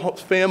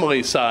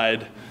single-family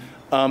side,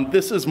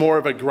 this is more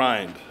of a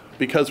grind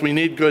because we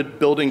need good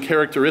building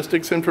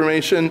characteristics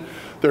information.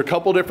 There are a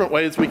couple different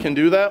ways we can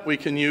do that. We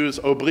can use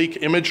oblique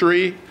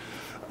imagery,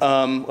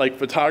 like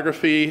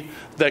photography,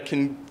 that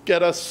can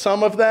get us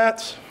some of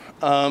that.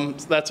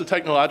 That's a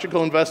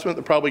technological investment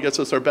that probably gets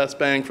us our best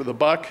bang for the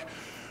buck.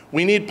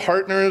 We need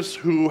partners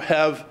who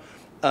have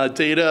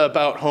data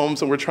about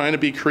homes, and we're trying to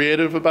be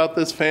creative about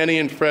this. Fannie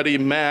and Freddie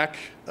Mac,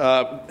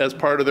 as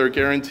part of their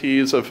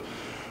guarantees of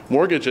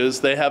mortgages,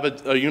 they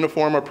have a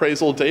uniform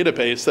appraisal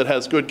database that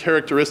has good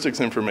characteristics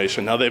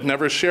information. Now, they've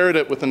never shared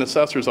it with an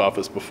assessor's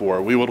office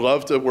before. We would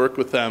love to work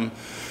with them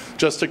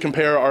just to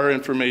compare our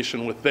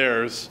information with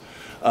theirs,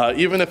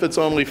 even if it's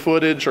only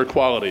footage or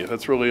quality.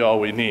 That's really all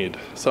we need,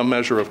 some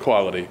measure of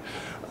quality.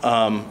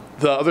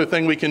 The other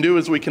thing we can do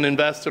is we can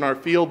invest in our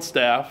field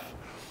staff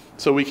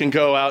so we can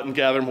go out and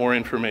gather more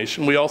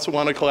information. We also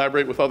want to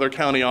collaborate with other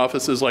county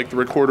offices like the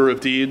Recorder of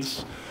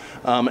Deeds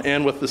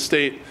and with the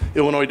state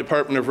Illinois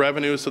Department of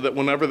Revenue, so that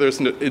whenever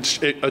there's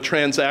a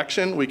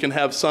transaction, we can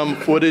have some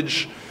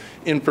footage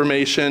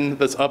information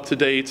that's up to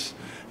date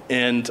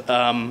and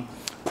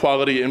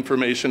quality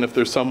information if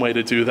there's some way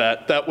to do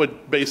that. That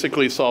would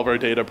basically solve our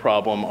data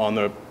problem on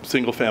the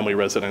single-family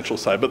residential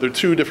side. But they're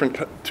two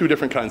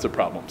different kinds of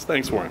problems.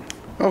 Thanks, Warren.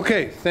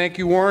 Okay, thank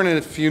you, Warren. And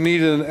if you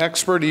need an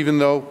expert, even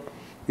though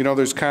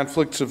there's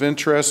conflicts of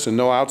interest and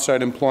no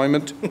outside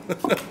employment,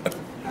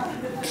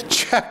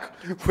 check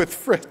with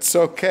Fritz.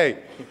 Okay.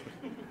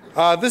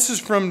 This is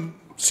from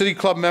City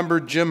Club member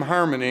Jim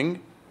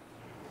Harmoning.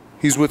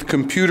 He's with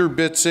Computer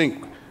Bits,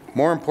 Inc.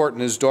 More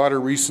important, his daughter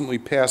recently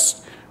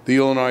passed the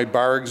Illinois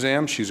bar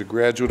exam. She's a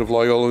graduate of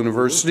Loyola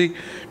University.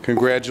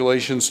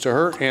 Congratulations to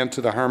her and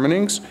to the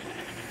Harmonings.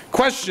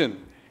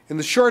 Question: in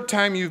the short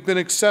time you've been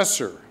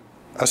assessor,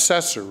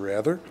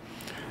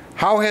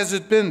 how has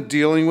it been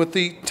dealing with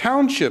the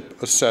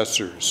township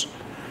assessors?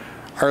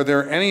 Are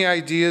there any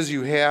ideas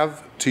you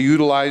have to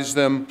utilize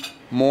them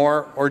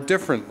more or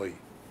differently?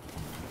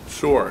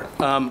 Sure.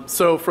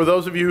 So for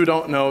those of you who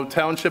don't know,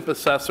 township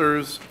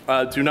assessors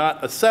do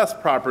not assess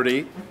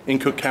property in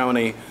Cook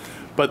County,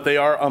 but they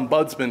are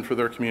ombudsmen for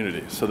their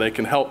community. So they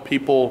can help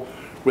people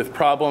with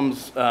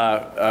problems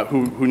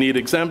who need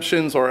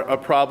exemptions, or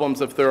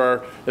problems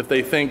if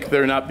they think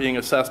they're not being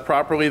assessed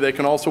properly. They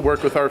can also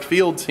work with our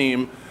field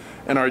team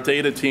and our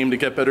data team to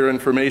get better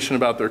information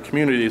about their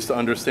communities to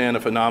understand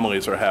if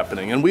anomalies are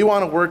happening. And we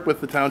want to work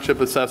with the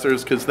township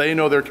assessors because they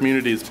know their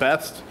communities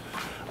best.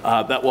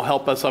 That will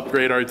help us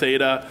upgrade our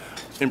data,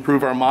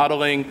 improve our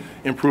modeling,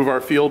 improve our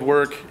field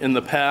work. In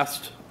the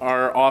past,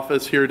 our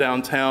office here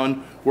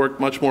downtown worked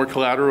much more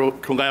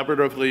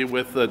collaboratively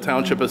with the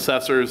township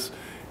assessors.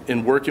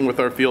 In working with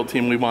our field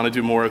team, we want to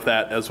do more of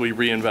that as we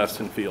reinvest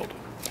in field.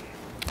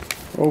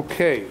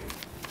 Okay.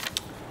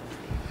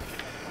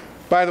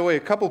 By the way, a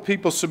couple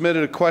people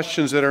submitted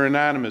questions that are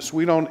anonymous.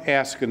 We don't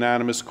ask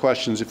anonymous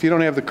questions. If you don't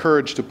have the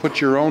courage to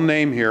put your own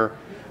name here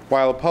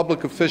while a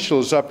public official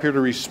is up here to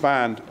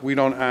respond, we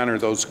don't honor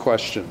those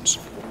questions.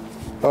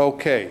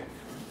 Okay.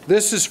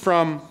 This is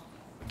from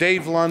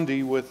Dave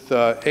Lundy with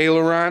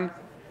Aileron.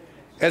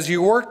 As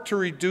you work to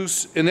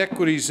reduce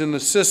inequities in the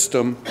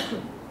system,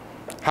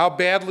 how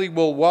badly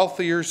will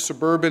wealthier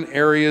suburban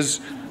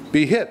areas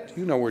be hit?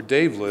 You know where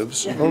Dave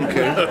lives.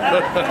 Okay.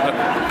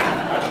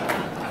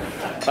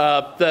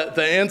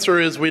 The answer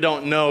is we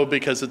don't know,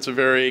 because it's a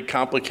very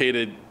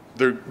complicated,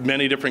 there are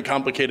many different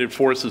complicated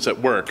forces at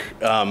work.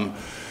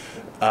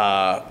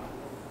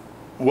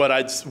 What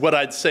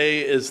I'd say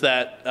is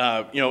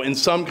that in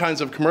some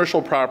kinds of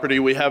commercial property,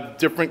 we have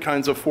different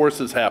kinds of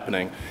forces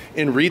happening.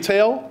 In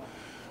retail,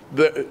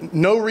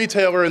 no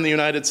retailer in the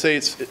United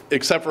States,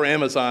 except for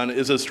Amazon,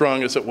 is as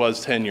strong as it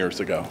was 10 years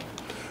ago.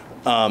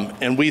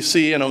 And we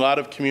see in a lot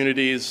of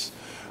communities,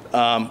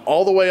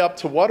 all the way up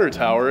to Water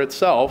Tower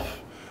itself,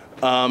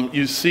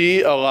 you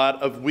see a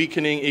lot of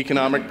weakening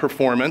economic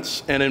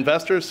performance, and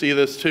investors see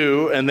this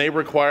too, and they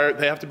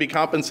have to be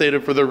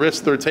compensated for the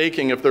risk they're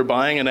taking if they're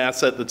buying an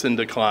asset that's in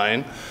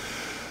decline.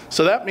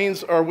 So that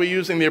means, are we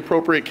using the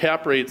appropriate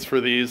cap rates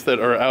for these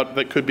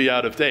that could be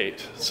out of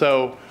date?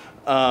 So,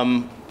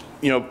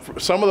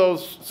 some of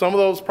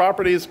those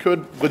properties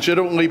could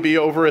legitimately be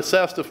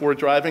overassessed if we're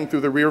driving through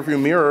the rearview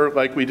mirror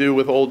like we do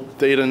with old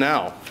data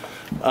now.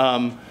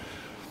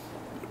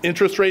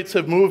 Interest rates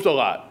have moved a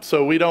lot,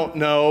 so we don't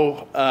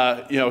know,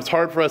 it's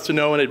hard for us to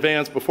know in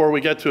advance before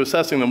we get to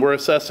assessing them. We're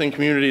assessing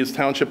communities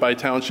township by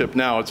township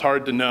now. It's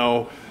hard to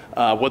know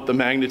what the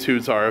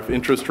magnitudes are if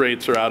interest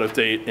rates are out of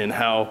date and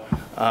how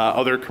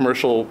other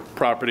commercial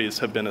properties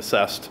have been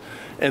assessed.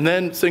 And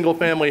then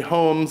single-family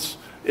homes,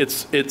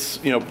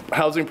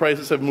 housing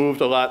prices have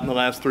moved a lot in the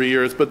last 3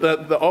 years,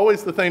 but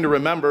always the thing to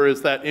remember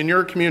is that in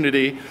your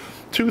community,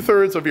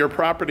 2/3 of your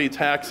property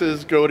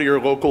taxes go to your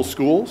local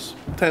schools,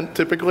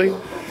 typically.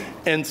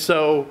 And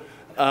so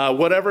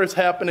whatever is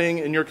happening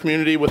in your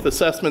community with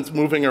assessments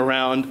moving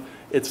around,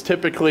 it's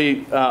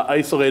typically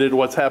isolated to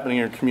what's happening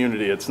in your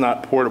community. It's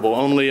not portable.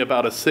 Only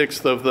about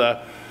 1/6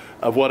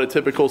 of what a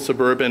typical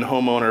suburban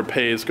homeowner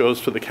pays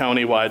goes to the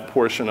county-wide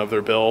portion of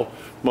their bill.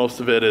 Most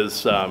of it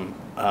is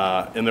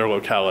in their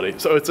locality.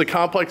 So it's a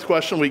complex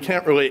question. We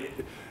can't really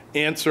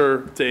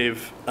answer,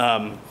 Dave,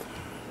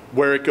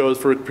 where it goes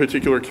for a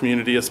particular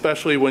community,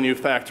 especially when you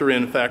factor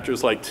in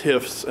factors like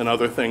TIFs and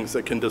other things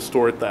that can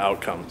distort the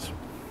outcomes.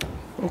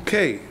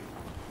 Okay.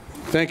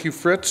 Thank you,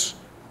 Fritz.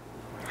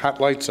 Hot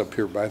lights up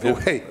here, by the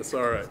way. That's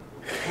all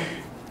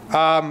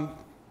right.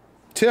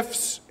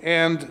 TIFs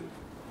and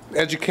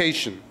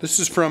education. This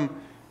is from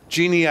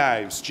Jeannie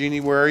Ives. Jeannie,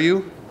 where are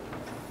you?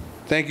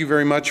 Thank you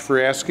very much for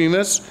asking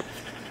this.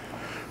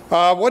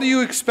 What do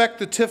you expect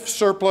the TIF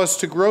surplus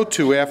to grow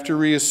to after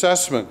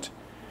reassessment?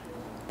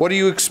 What do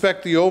you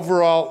expect the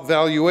overall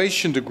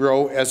valuation to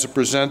grow as a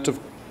percent of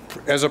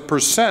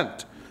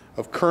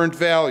current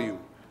value?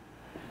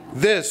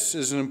 This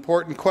is an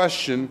important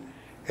question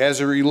as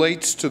it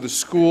relates to the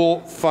school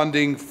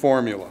funding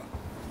formula.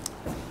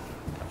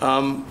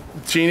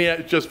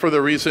 Jeannie, just for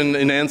the reason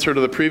in answer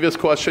to the previous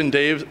question,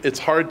 Dave, it's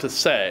hard to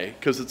say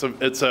because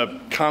it's a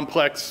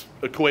complex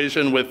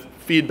equation with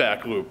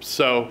feedback loops.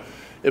 So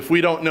if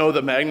we don't know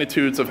the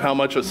magnitudes of how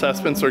much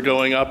assessments are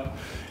going up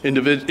in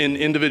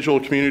individual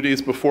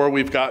communities before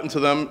we've gotten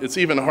to them, it's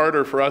even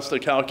harder for us to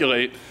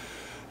calculate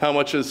how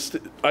much is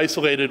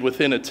isolated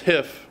within a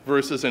TIF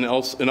versus in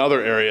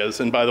other areas.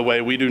 And by the way,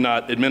 we do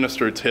not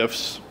administer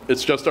TIFs.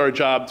 It's just our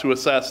job to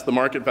assess the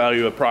market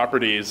value of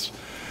properties,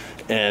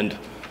 and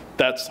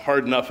that's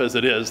hard enough as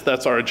it is.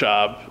 That's our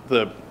job.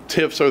 The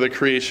TIFs are the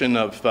creation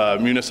of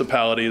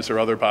municipalities or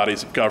other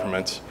bodies of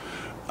government.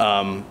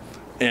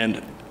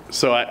 And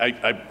so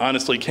I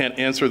honestly can't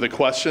answer the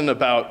question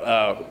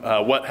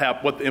about what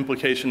the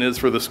implication is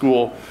for the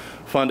school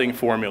funding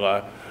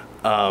formula.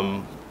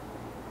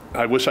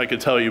 I wish I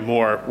could tell you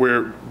more.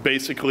 We're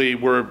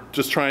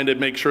just trying to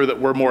make sure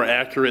that we're more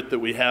accurate than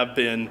we have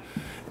been,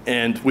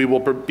 and we will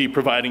be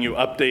providing you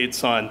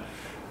updates on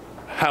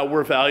how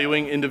we're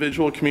valuing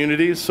individual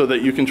communities so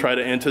that you can try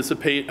to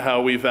anticipate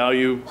how we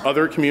value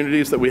other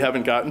communities that we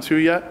haven't gotten to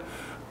yet.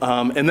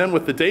 And then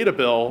with the data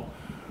bill,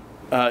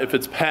 if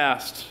it's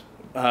passed,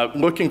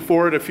 looking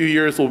forward a few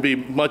years will be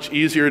much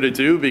easier to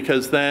do,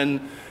 because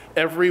then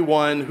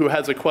everyone who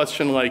has a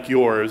question like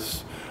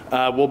yours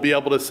will be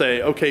able to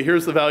say, okay,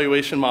 here's the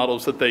valuation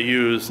models that they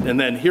use, and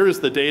then here's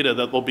the data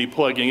that they'll be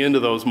plugging into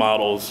those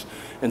models,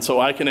 and so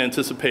I can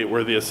anticipate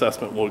where the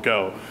assessment will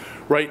go.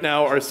 Right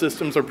now, our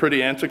systems are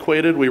pretty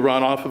antiquated. We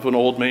run off of an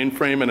old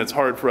mainframe, and it's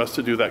hard for us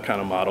to do that kind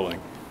of modeling.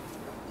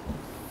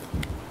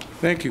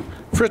 Thank you.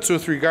 Fritz,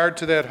 with regard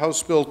to that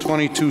House Bill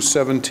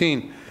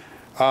 2217,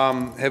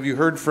 have you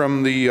heard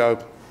from the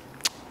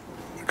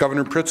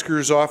Governor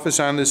Pritzker's office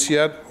on this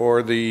yet,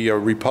 or the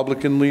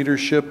Republican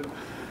leadership,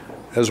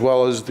 as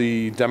well as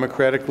the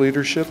Democratic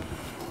leadership?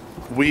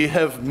 We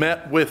have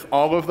met with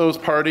all of those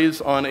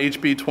parties on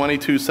HB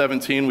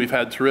 2217. We've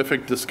had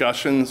terrific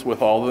discussions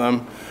with all of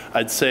them.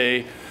 I'd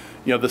say,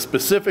 The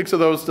specifics of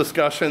those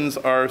discussions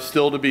are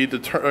still to be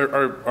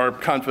are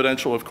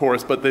confidential, of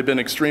course, but they've been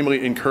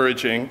extremely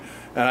encouraging.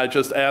 And I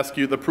just ask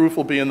you, the proof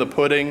will be in the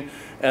pudding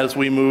as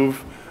we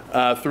move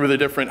through the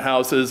different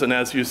houses, and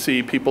as you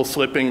see people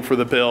slipping for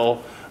the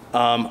bill.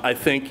 I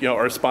think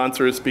our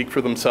sponsors speak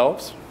for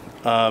themselves,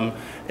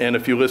 and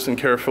if you listen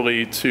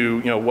carefully to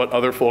what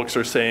other folks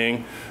are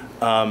saying,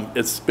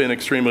 it's been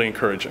extremely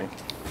encouraging.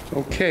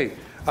 Okay.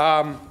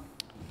 All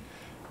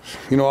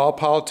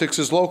politics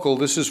is local.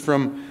 This is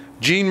from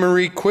Jean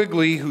Marie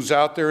Quigley, who's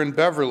out there in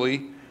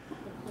Beverly.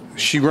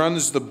 She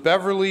runs the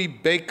Beverly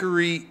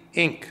Bakery,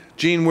 Inc.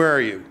 Jean, where are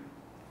you?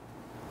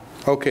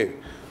 Okay.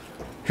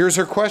 Here's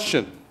her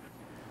question.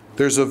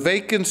 There's a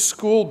vacant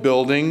school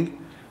building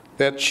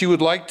that she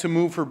would like to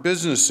move her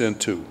business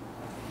into.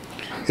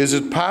 Is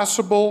it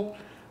possible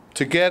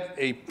to get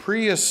a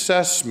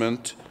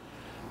pre-assessment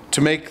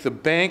to make the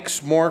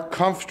banks more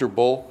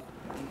comfortable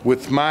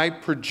with my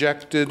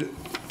projected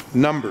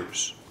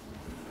numbers?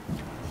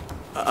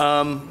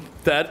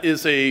 That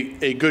is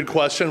a good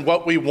question.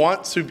 What we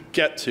want to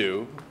get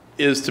to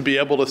is to be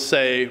able to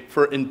say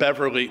in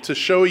Beverly, to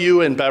show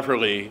you in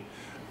Beverly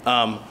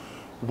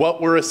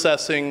what we're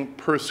assessing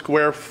per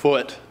square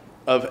foot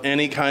of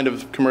any kind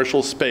of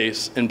commercial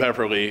space in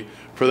Beverly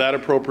for that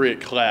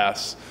appropriate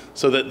class,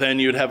 so that then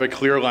you'd have a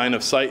clear line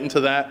of sight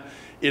into that.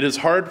 It is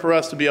hard for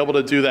us to be able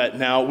to do that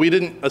now. We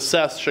didn't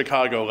assess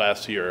Chicago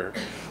last year.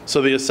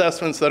 So the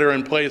assessments that are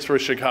in place for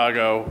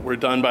Chicago were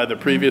done by the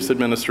previous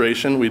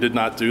administration. We did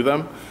not do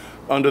them.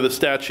 Under the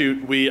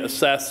statute, we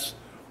assess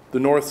the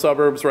north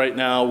suburbs right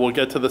now. We'll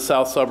get to the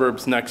south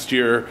suburbs next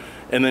year,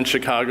 and then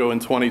Chicago in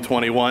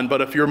 2021.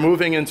 But if you're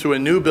moving into a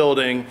new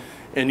building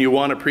and you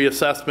want a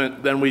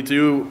pre-assessment, then we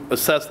do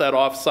assess that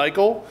off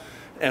cycle.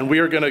 And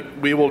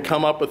we will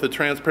come up with a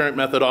transparent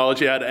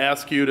methodology. I'd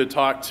ask you to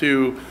talk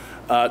to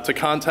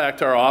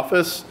contact our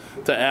office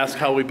to ask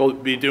how we will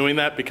be doing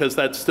that, because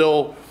that's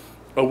still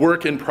a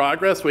work in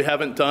progress. We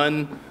haven't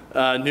done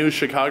new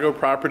Chicago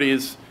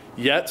properties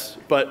yet,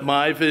 but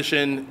my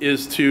vision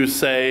is to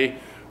say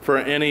for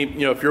any,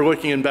 if you're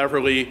looking in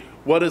Beverly,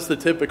 what is the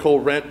typical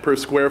rent per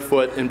square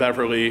foot in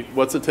Beverly?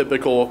 What's the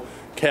typical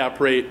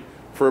cap rate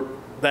for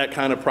that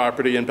kind of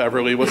property in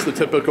Beverly? What's the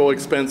typical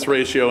expense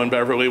ratio in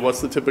Beverly?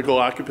 What's the typical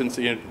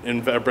occupancy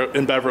in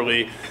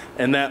Beverly?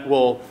 And that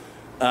will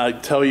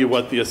tell you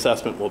what the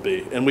assessment will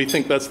be. And we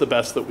think that's the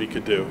best that we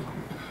could do.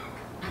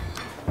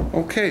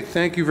 Okay,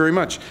 thank you very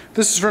much.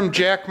 This is from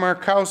Jack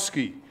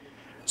Markowski,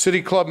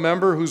 City Club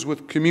member who's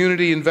with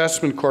Community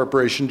Investment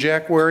Corporation.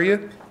 Jack, where are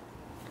you?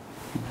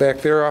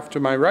 Back there off to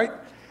my right.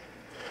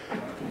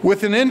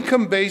 With an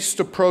income-based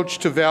approach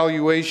to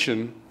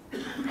valuation,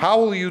 how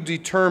will you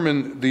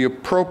determine the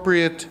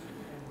appropriate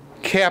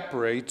cap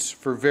rates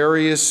for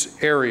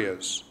various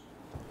areas?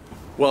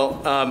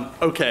 Well,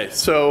 okay,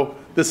 so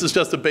this is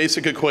just a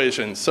basic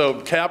equation.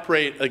 So cap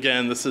rate,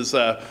 again, this is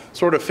a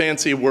sort of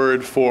fancy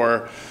word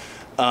for,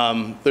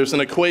 there's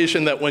an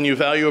equation that when you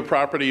value a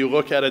property, you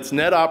look at its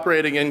net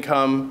operating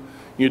income,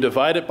 you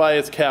divide it by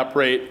its cap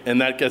rate,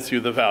 and that gets you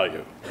the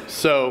value.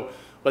 So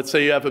let's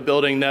say you have a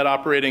building net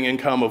operating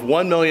income of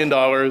 $1 million,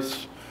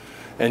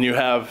 and you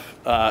have,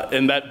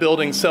 and that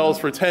building sells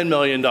for $10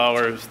 million,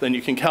 then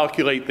you can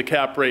calculate the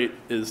cap rate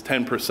is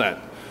 10%.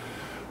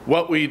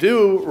 What we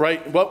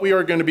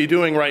are going to be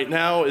doing right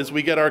now is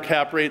we get our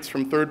cap rates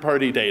from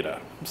third-party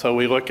data. So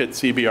we look at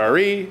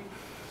CBRE,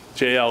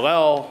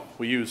 JLL,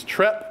 we use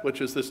TREP, which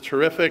is this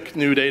terrific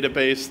new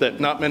database that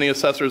not many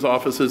assessors'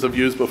 offices have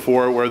used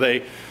before, where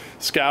they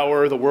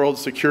scour the world's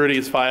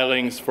securities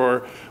filings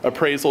for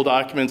appraisal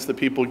documents that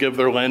people give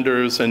their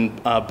lenders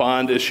and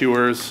bond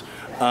issuers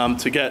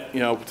to get,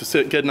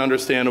 get an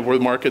understanding of where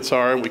the markets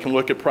are. And we can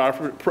look at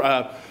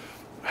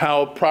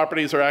how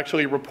properties are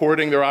actually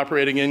reporting their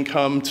operating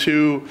income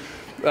to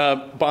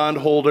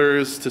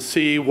bondholders to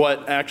see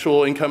what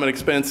actual income and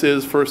expense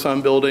is for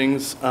some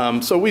buildings.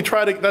 So we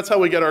try to, that's how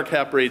we get our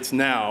cap rates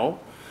now.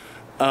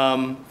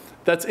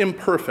 That's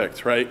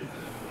imperfect, right?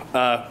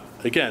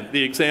 Again,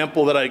 the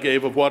example that I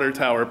gave of Water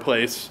Tower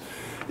Place,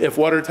 if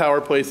Water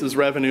Tower Place's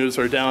revenues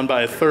are down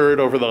by 1/3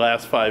 over the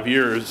last 5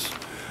 years,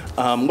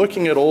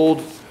 looking at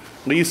old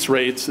lease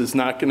rates is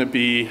not going to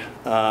be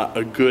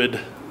a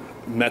good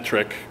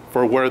metric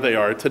for where they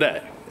are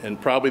today.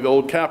 And probably the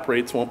old cap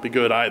rates won't be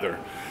good either.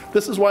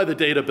 This is why the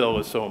data bill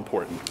is so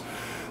important.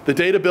 The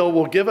data bill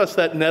will give us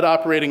that net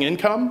operating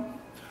income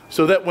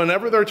so that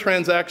whenever there are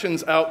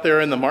transactions out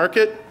there in the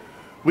market,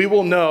 we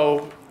will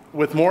know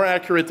with more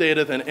accurate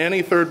data than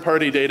any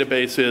third-party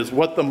database is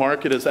what the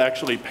market is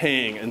actually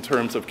paying in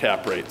terms of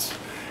cap rates.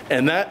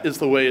 And that is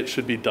the way it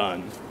should be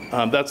done.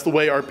 That's the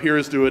way our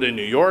peers do it in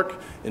New York,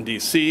 in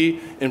DC,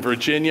 in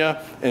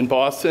Virginia, in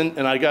Boston.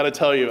 And I got to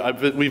tell you,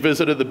 we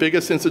visited the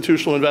biggest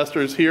institutional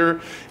investors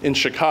here in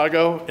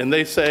Chicago, and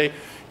they say,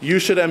 you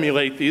should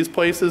emulate these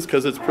places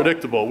because it's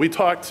predictable. We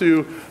talked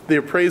to the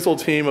appraisal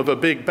team of a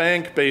big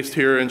bank based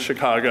here in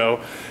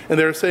Chicago, and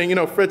they're saying,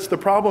 Fritz, the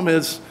problem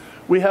is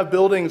we have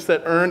buildings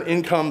that earn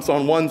incomes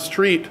on one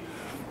street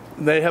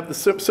they have the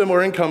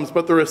similar incomes,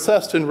 but they're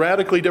assessed in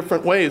radically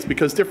different ways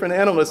because different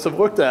analysts have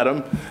looked at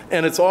them,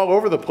 and it's all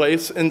over the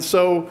place. And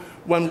so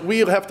when we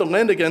have to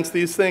lend against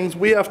these things,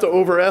 we have to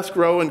over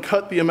escrow and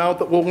cut the amount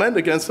that we'll lend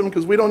against them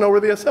because we don't know where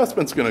the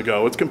assessment's going to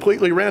go. It's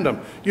completely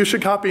random. You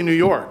should copy New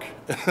York.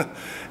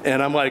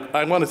 And I'm like,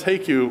 I want to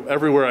take you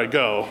everywhere I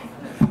go.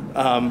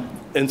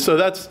 And so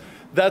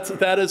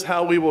that is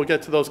how we will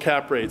get to those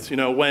cap rates. You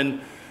know,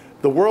 when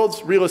the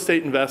world's real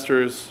estate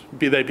investors,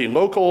 be they be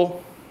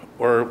local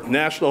or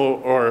national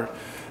or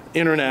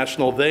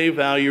international, they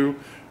value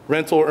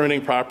rental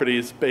earning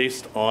properties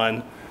based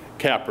on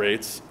cap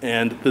rates.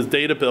 And the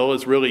data bill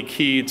is really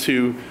key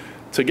to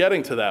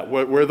getting to that,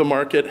 where the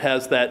market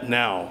has that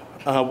now.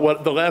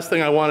 The last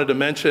thing I wanted to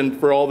mention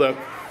for all the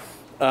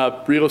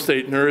real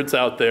estate nerds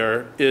out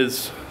there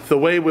is the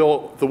way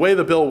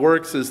the bill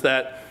works is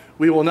that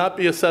we will not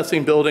be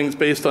assessing buildings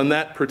based on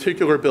that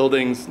particular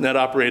building's net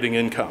operating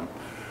income.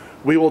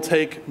 We will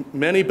take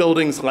many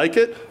buildings like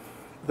it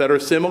that are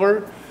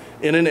similar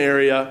in an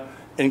area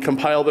and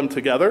compile them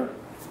together.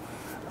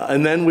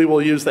 And then we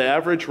will use the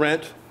average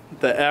rent,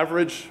 the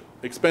average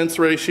expense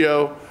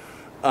ratio,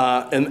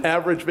 and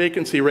average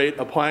vacancy rate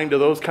applying to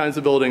those kinds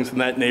of buildings in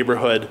that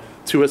neighborhood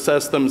to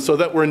assess them so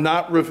that we're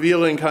not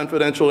revealing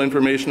confidential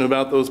information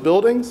about those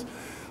buildings,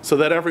 so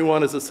that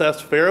everyone is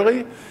assessed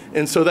fairly,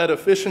 and so that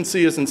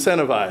efficiency is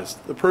incentivized.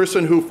 The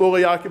person who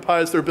fully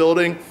occupies their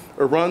building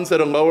or runs at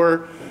a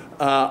lower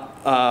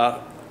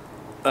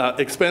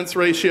expense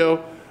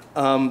ratio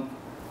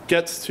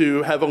gets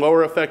to have a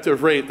lower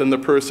effective rate than the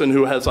person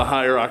who has a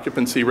higher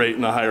occupancy rate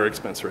and a higher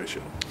expense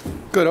ratio.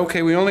 Good.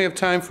 Okay, we only have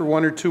time for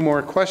one or two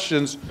more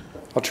questions.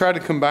 I'll try to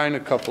combine a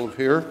couple of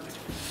here.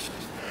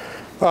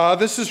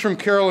 This is from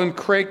Carolyn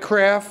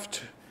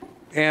Craycraft,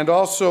 and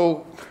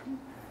also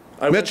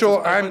Mitchell.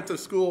 I went to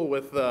school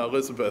with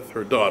Elizabeth,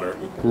 her daughter.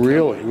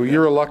 Really? Well,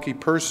 you're a lucky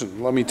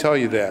person, let me tell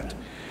you that.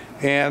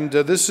 And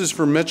this is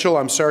for Mitchell.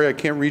 I'm sorry I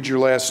can't read your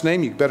last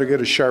name. You better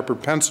get a sharper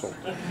pencil.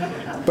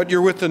 But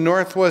you're with the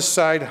Northwest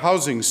Side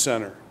Housing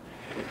Center.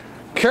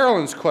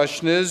 Carolyn's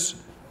question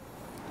is,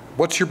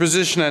 what's your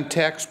position on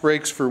tax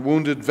breaks for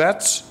wounded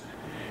vets?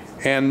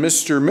 And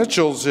Mr.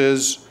 Mitchell's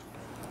is,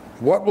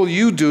 what will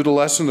you do to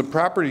lessen the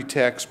property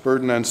tax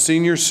burden on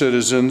senior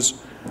citizens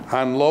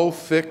on low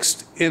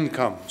fixed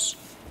incomes?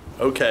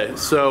 Okay,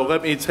 so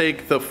let me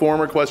take the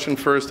former question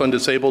first on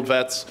disabled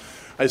vets.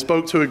 I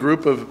spoke to a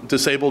group of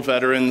disabled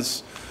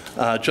veterans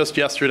just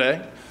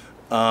yesterday,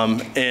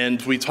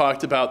 and we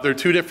talked about, there are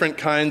two different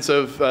kinds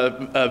of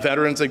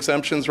veterans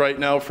exemptions right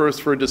now.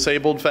 First, for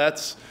disabled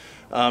vets,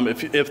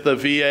 if the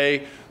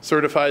VA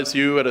certifies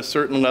you at a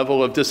certain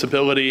level of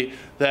disability,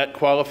 that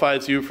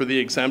qualifies you for the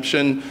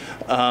exemption.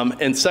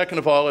 And second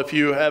of all, if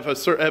you have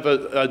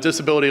a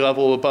disability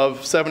level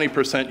above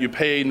 70%, you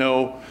pay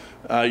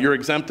you're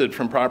exempted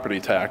from property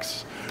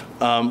tax.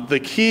 The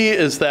key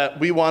is that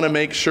we want to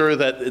make sure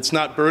that it's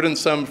not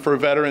burdensome for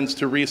veterans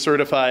to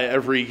recertify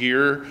every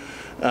year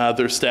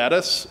their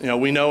status. You know,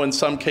 we know in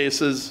some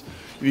cases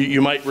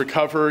you might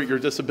recover, your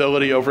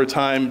disability over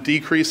time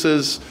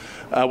decreases.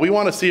 We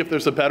want to see if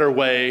there's a better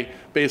way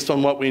based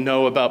on what we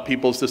know about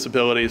people's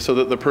disabilities so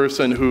that the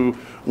person who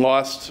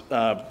lost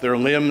their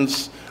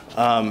limbs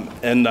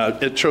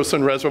at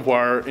Chosun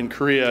Reservoir in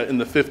Korea in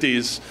the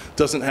 50s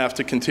doesn't have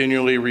to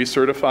continually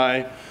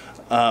recertify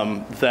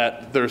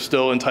that they're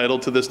still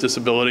entitled to this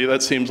disability.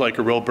 That seems like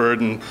a real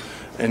burden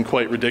and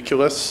quite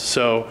ridiculous.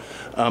 So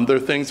there are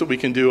things that we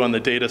can do on the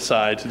data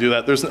side to do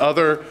that. There's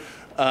other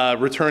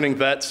returning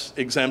vets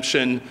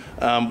exemption,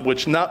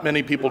 which not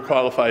many people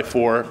qualify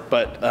for,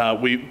 but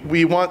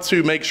we want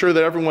to make sure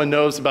that everyone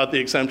knows about the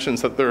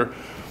exemptions that they're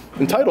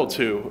entitled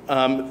to.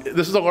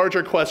 This is a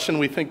larger question.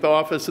 We think the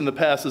office in the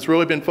past has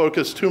really been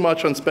focused too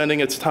much on spending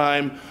its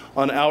time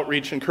on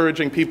outreach,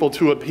 encouraging people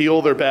to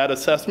appeal their bad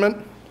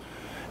assessment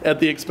at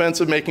the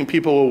expense of making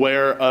people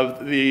aware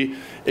of the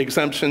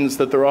exemptions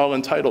that they're all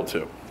entitled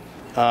to.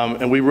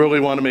 And we really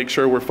want to make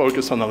sure we're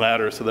focused on the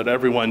latter so that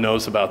everyone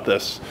knows about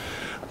this.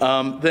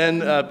 Then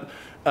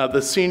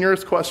the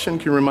seniors question,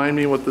 can you remind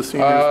me what the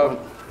seniors want?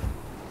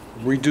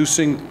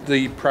 Reducing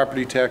the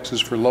property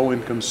taxes for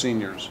low-income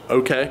seniors.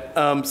 Okay,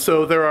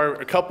 so there are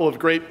a couple of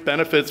great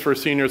benefits for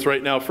seniors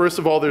right now. First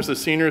of all, there's a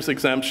seniors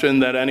exemption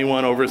that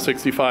anyone over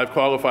 65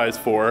 qualifies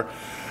for.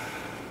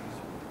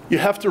 You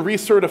have to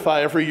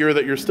recertify every year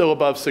that you're still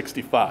above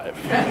 65.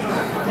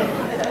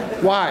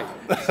 Why?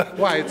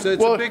 Why? It's a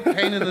big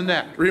pain in the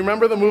neck.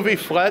 Remember the movie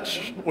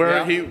Fletch,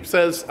 where he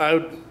says,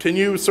 can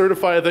you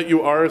certify that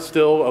you are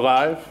still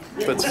alive?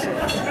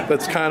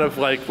 That's kind of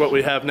like what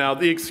we have now.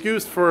 The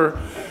excuse for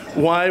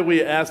why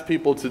we ask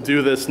people to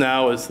do this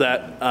now is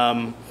that,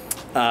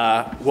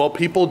 well,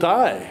 people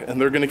die, and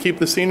they're going to keep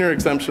the senior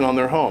exemption on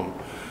their home.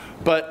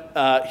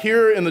 But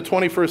here in the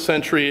 21st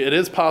century, it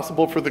is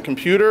possible for the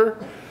computer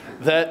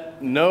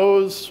that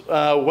knows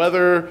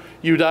whether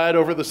you died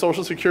over the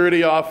Social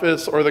Security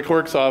office or the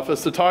clerk's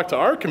office to talk to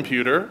our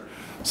computer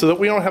so that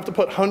we don't have to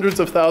put hundreds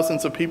of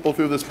thousands of people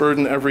through this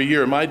burden every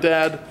year. My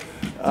dad,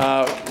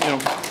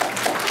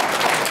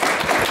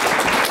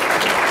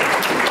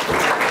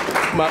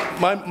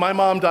 My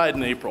mom died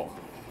in April,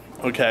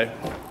 okay?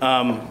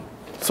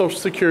 Social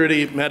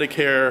Security,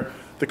 Medicare,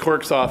 the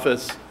clerk's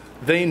office,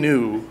 they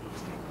knew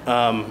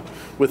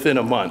within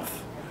a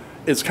month.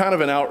 It's kind of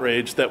an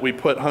outrage that we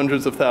put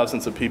hundreds of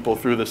thousands of people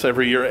through this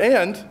every year.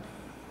 And,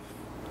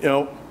 you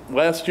know,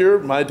 last year,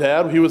 my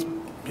dad, he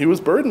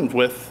was burdened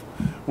with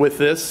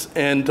this,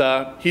 and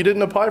he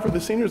didn't apply for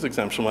the seniors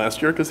exemption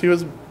last year because he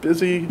was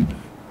busy, you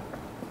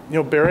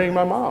know, burying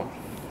my mom.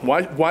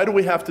 Why do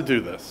we have to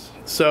do this?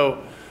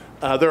 So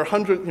there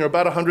are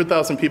about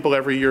 100,000 people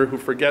every year who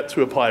forget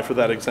to apply for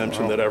that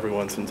exemption that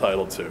everyone's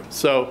entitled to.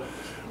 So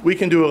we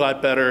can do a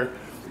lot better.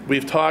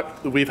 We've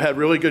had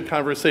really good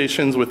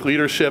conversations with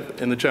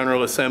leadership in the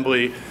General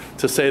Assembly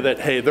to say that,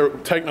 hey,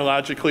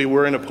 technologically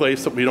we're in a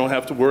place that we don't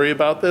have to worry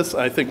about this.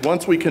 I think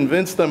once we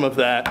convince them of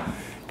that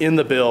in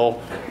the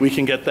bill, we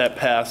can get that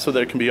passed so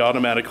that it can be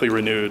automatically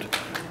renewed.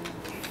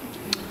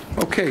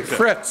 Okay,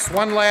 Fritz,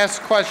 one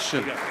last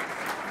question.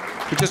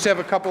 We just have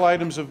a couple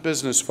items of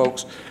business,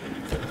 folks.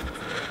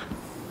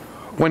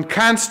 When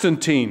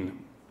Constantine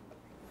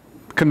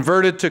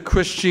converted to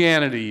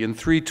Christianity in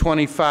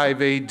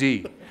 325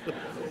 AD,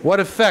 what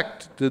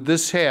effect did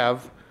this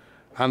have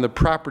on the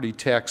property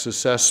tax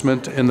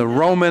assessment in the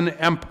Roman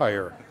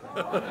Empire?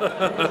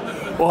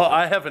 Well,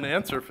 I have an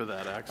answer for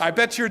that, actually. I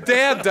bet your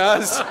dad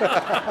does.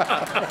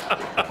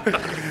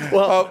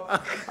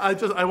 Well,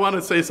 I want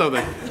to say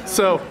something.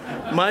 So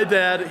my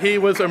dad, he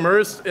was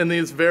immersed in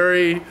these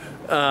very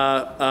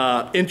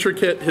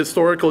intricate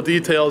historical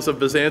details of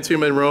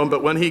Byzantium and Rome,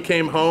 but when he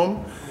came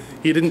home,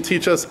 he didn't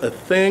teach us a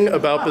thing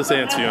about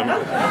Byzantium.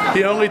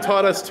 He only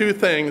taught us two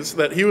things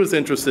that he was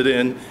interested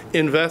in: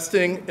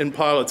 investing and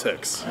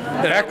politics.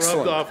 And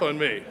Excellent. It rubbed off on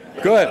me.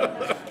 Good.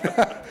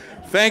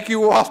 Thank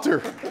you,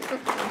 Walter.